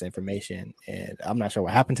with this information, and I'm not sure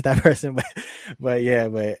what happened to that person, but yeah.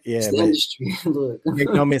 It's the industry. Look.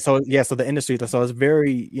 So the industry. So it's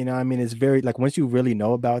very, it's very like once you really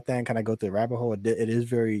know about that and kind of go through the rabbit hole, it is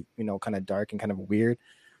very, kind of dark and kind of weird.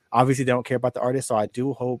 Obviously, they don't care about the artist, so I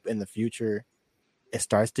do hope in the future it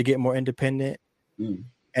starts to get more independent,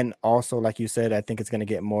 and also like you said, I think it's going to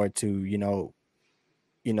get more to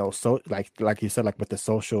so like you said, like with the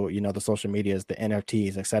social, the social medias, the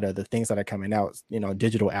NFTs, etc., the things that are coming out,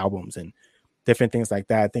 digital albums and different things like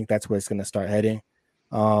that. I think that's where it's going to start heading.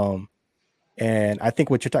 And I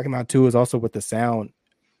think what you're talking about too is also with the sound.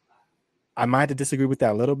 I might have to disagree with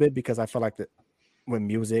that a little bit, because I feel like that with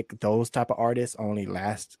music, those type of artists only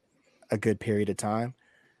last a good period of time.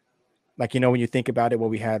 Like, when you think about it,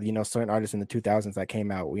 we had, certain artists in the 2000s that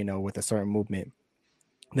came out, with a certain movement.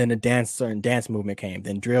 Then certain dance movement came,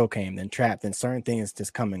 then drill came, then trap, then certain things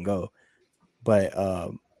just come and go. But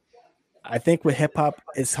I think with hip hop,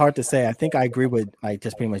 it's hard to say. I think I agree with like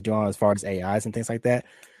just pretty much doing as far as AIs and things like that.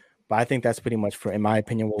 But I think that's pretty much in my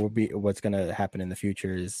opinion, what's going to happen in the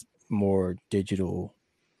future is more digital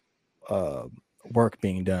work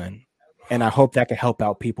being done. And I hope that can help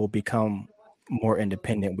out people become more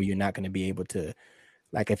independent, where you're not going to be able to,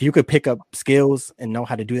 like, if you could pick up skills and know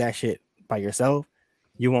how to do that shit by yourself,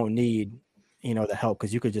 you won't need, the help,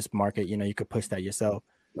 because you could just market, you could push that yourself.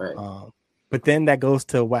 Right. But then that goes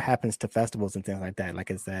to what happens to festivals and things like that.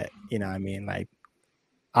 Like, is that, like,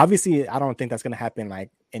 obviously, I don't think that's going to happen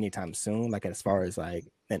like anytime soon. Like, as far as like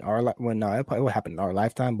in our life, well, no, it probably will happen in our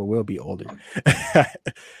lifetime, but we'll be older.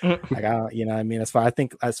 Like, as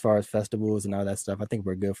far as festivals and all that stuff, I think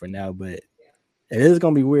we're good for now. But it is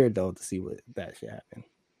going to be weird though to see what that shit happen.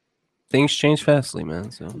 Things change fastly,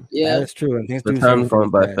 man. So yeah, that's true. And things the time's going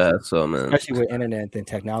by fast. So man, especially with internet and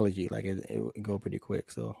technology, like it go pretty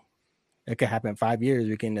quick. So it could happen in 5 years.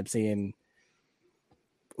 We can end up seeing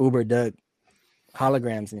Uber Duck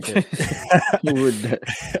holograms and shit. Uber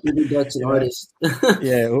Duck's an artist.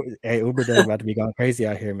 Yeah, hey, Uber Duck about to be going crazy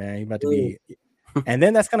out here, man. He about to be, and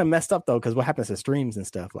then that's kind of messed up though, because what happens to streams and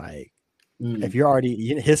stuff, like. If you're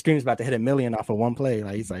already, his stream's about to hit 1 million off of one play,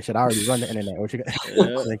 like he's like, should I already run the internet? What you got?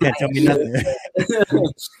 They can't tell me nothing.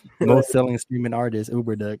 Most selling streaming artist,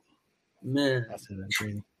 Uber Duck. Man, that's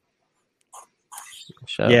crazy.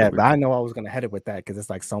 Yeah, but I know I was gonna head it with that because it's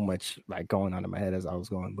like so much like going on in my head as I was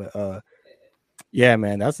going. But yeah,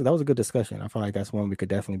 man, that was a good discussion. I feel like that's one we could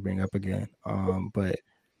definitely bring up again. But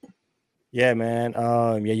yeah, man,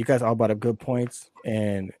 yeah, you guys all brought up good points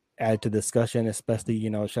and add to the discussion, especially,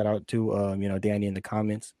 shout out to Danny in the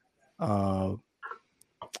comments. But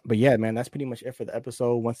yeah, man, that's pretty much it for the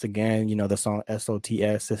episode. Once again, the song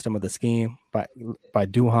SOTS, System of the Scheme by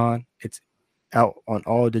Duhan. It's out on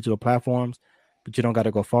all digital platforms, but you don't got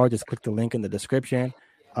to go far. Just click the link in the description.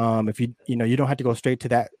 If you don't have to go straight to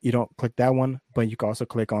that, you don't click that one, but you can also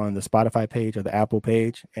click on the Spotify page or the Apple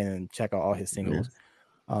page and check out all his singles.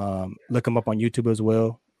 Look him up on YouTube as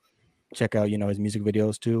well. Check out, his music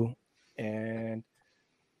videos too. And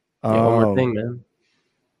one more thing, man.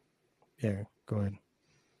 Yeah, go ahead.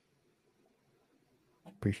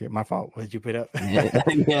 Appreciate my fault. What did you put up?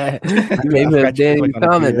 Yeah, you made a damn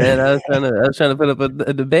comment, man. I was trying to put up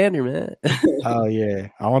the banner, man. Oh yeah,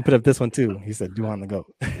 I want to put up this one too. He said, "Do on the go."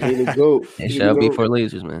 Here to go. It shall be for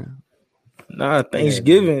lasers, man. Nah,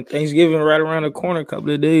 Thanksgiving right around the corner. A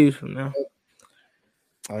couple of days from now.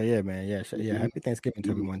 Oh yeah, man. Yeah. Happy Thanksgiving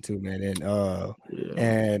to everyone too, man.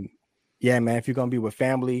 And yeah, man. If you're gonna be with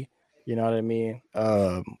family, you know what I mean.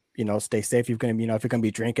 Stay safe. You're gonna, if you're gonna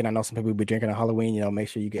be drinking, I know some people will be drinking on Halloween. Make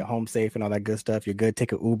sure you get home safe and all that good stuff. You're good.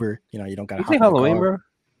 Take an Uber. You don't gotta. You say Halloween, bro?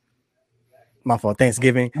 My fault.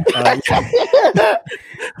 Thanksgiving. Man,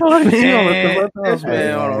 on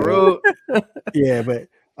the road. Yeah, but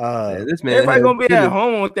This man, Everybody gonna be at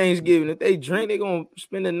home on Thanksgiving. If they drink, they gonna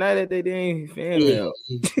spend the night at their damn family.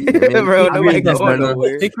 Bro, nobody going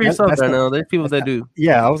nowhere. Speak for yourself, Darnell. There's people that do.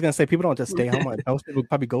 Yeah, I was gonna say people don't just stay home. Most people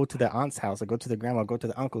probably go to their aunt's house or go to the grandma, go to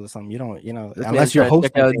the uncle or something. You don't, unless you're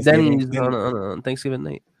hosting Denny's on Thanksgiving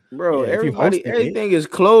night. Bro, everything is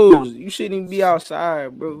closed. You shouldn't even be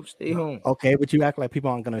outside, bro. Stay home. Okay, but you act like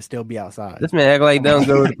people aren't gonna still be outside. This man act like they don't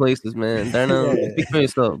go to places, man. Darnell, speak for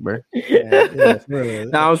yourself, bro.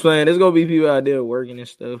 Nah, I'm saying there's gonna be people out there working and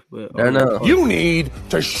stuff, but Darnell, you need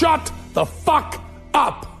to shut the fuck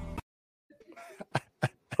up.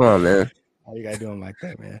 Come on, man. Oh, you gotta do them like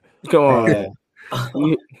that, man. Come on, man.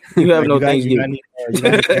 You have no Thanksgiving.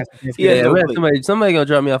 Somebody gonna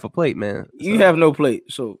drop me off a plate, man. You have no plate,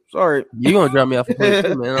 so sorry. You gonna drop me off a plate,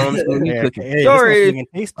 too, man? Sorry.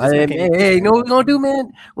 Hey, you know what we gonna do,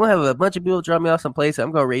 man? We'll have a bunch of people drop me off some plates.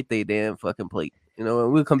 I'm gonna rate their damn fucking plate. You know,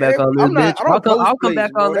 and we'll come back on this bitch. I'll come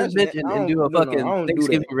back on this bitch and do a fucking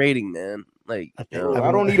Thanksgiving rating, man. Like, I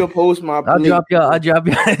don't need to post my plate. I'll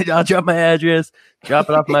drop my address, drop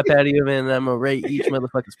it off my patio, man, and I'm gonna rate each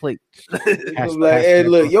motherfucker's plate. I'm like, hey,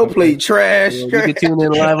 look, your plate trash. You can tune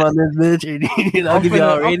in live on this bitch, and I'll give you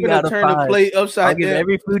a rating out of 5. The plate upside I'll give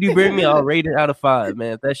every food you bring me, I'll rate it out of 5,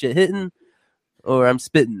 man. If that shit hitting, or I'm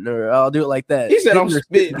spitting, or I'll do it like that. He said I'm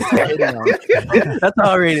spitting. That's how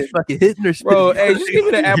I rate it. Fucking hitting or spitting. Bro, hey, just give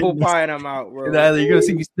me the apple pie and I'm out, bro. Either you're gonna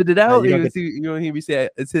see me spit it out, or you're gonna hear me say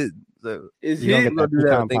it's hitting. So it's hitting.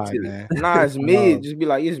 Nah, it's mid. Just be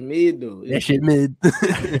like, it's mid though. That shit mid.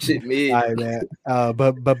 Shit mid. All right, man.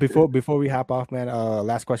 But before we hop off, man,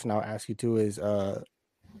 last question I'll ask you too is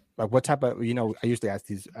like what type of, I usually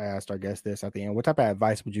ask our guests this at the end. What type of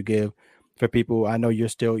advice would you give for people? I know you're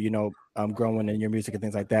still, growing in your music and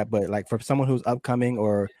things like that, but like for someone who's upcoming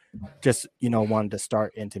or just, wanted to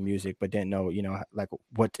start into music but didn't know, like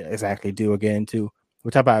what to exactly do or get into,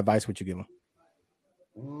 what type of advice would you give them?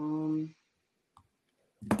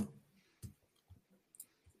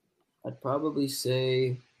 I'd probably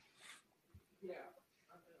say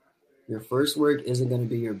your first work isn't going to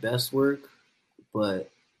be your best work,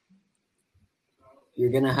 but you're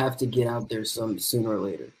going to have to get out there sooner or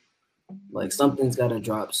later. Like something's got to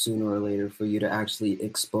drop sooner or later for you to actually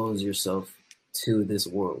expose yourself to this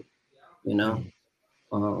world,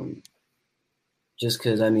 just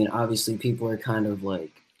because, obviously people are kind of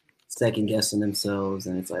like second guessing themselves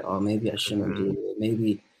and it's like, oh, maybe I shouldn't do it.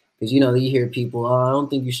 Maybe because, you hear people, oh, I don't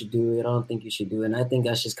think you should do it. I don't think you should do it. And I think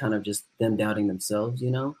that's just kind of just them doubting themselves,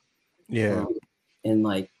 Yeah. And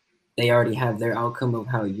like they already have their outcome of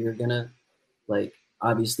how you're going to like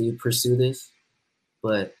obviously pursue this.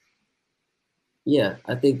 But yeah,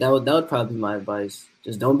 I think that would probably be my advice.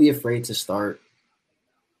 Just don't be afraid to start,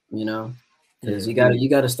 because you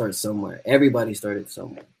gotta start somewhere. Everybody started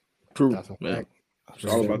somewhere. True. Yeah. It's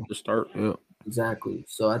all about the start. Yeah. Exactly.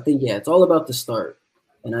 So I think it's all about the start.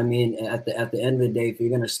 And at the end of the day, if you're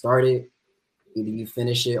gonna start it, either you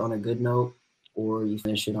finish it on a good note or you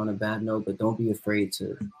finish it on a bad note. But don't be afraid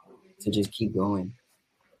to just keep going.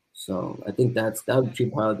 So I think that would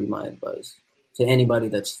probably be my advice to anybody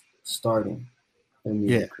that's starting.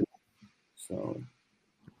 Yeah. So.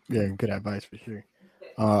 Yeah, good advice for sure.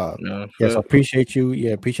 So appreciate you.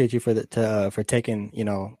 Yeah, appreciate you for taking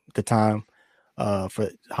the time for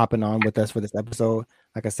hopping on with us for this episode.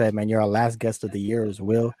 Like I said, man, you're our last guest of the year as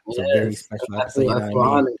well. It's a very special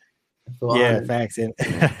episode. Yeah, thanks. And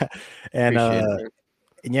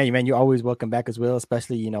and yeah, man, you're always welcome back as well,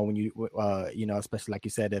 especially when you especially like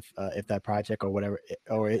you said, if that project or whatever,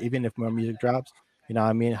 or even if more music drops,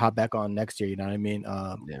 hop back on next year.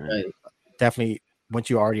 Right. Definitely. Once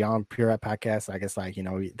you're already on Pure Rap Podcast, I guess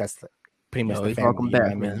that's pretty much the family. Welcome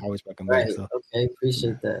back, man. Always welcome back. So. Okay,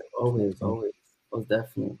 appreciate that. Always, most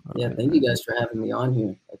definitely. Yeah, thank you guys for having me on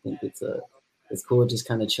here. I think it's cool just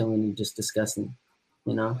kind of chilling and just discussing,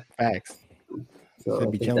 Facts. So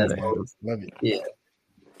be chilling, man. Love it. Yeah.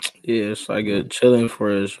 Yeah, it's like a chilling for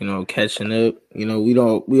us, catching up. We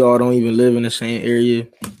all don't even live in the same area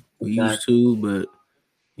we used to, but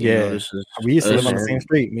we used to live on the same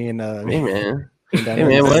street. Me and hey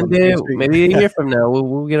man, one day, maybe a year from now,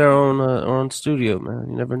 we'll get our own studio, man.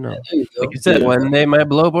 You never know. You like you said, one day might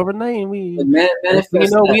blow up overnight, and we in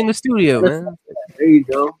the studio, man. There you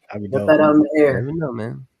go. Put that out in the air. Never know,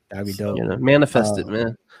 man. That'd be dope. Manifest it,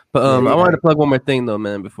 man. But I wanted to plug one more thing though,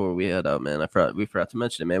 man, before we head out, man. We forgot to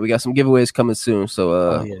mention it, man. We got some giveaways coming soon,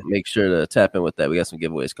 so make sure to tap in with that. We got some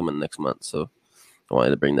giveaways coming next month, so I wanted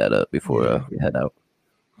to bring that up before we head out.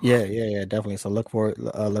 Yeah, definitely. So look forward to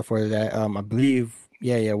that. I believe,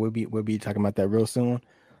 we'll be talking about that real soon.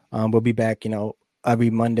 We'll be back, every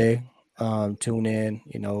Monday. Tune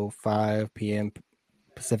in, 5 p.m.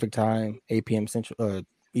 Pacific time, 8 p.m. Central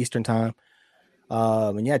Eastern time.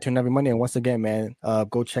 And yeah, tune in every Monday. And once again, man,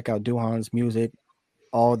 go check out Duhan's music.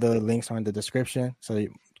 All the links are in the description, so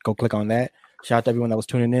go click on that. Shout out to everyone that was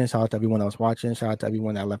tuning in. Shout out to everyone that was watching. Shout out to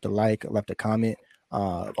everyone that left a like, left a comment,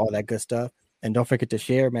 all that good stuff. And don't forget to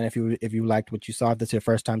share, man. If you liked what you saw, if this is your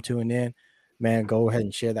first time tuning in, man, go ahead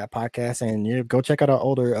and share that podcast and go check out our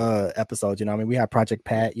older episodes. You know, I mean, we have Project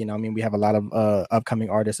Pat. You know, I mean, we have a lot of upcoming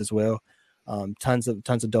artists as well. Tons of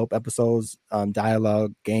dope episodes,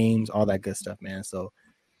 dialogue, games, all that good stuff, man. So,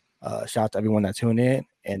 shout out to everyone that tuned in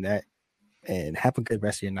and have a good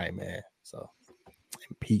rest of your night, man. So,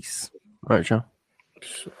 peace. All right, y'all.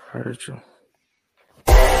 All right, y'all.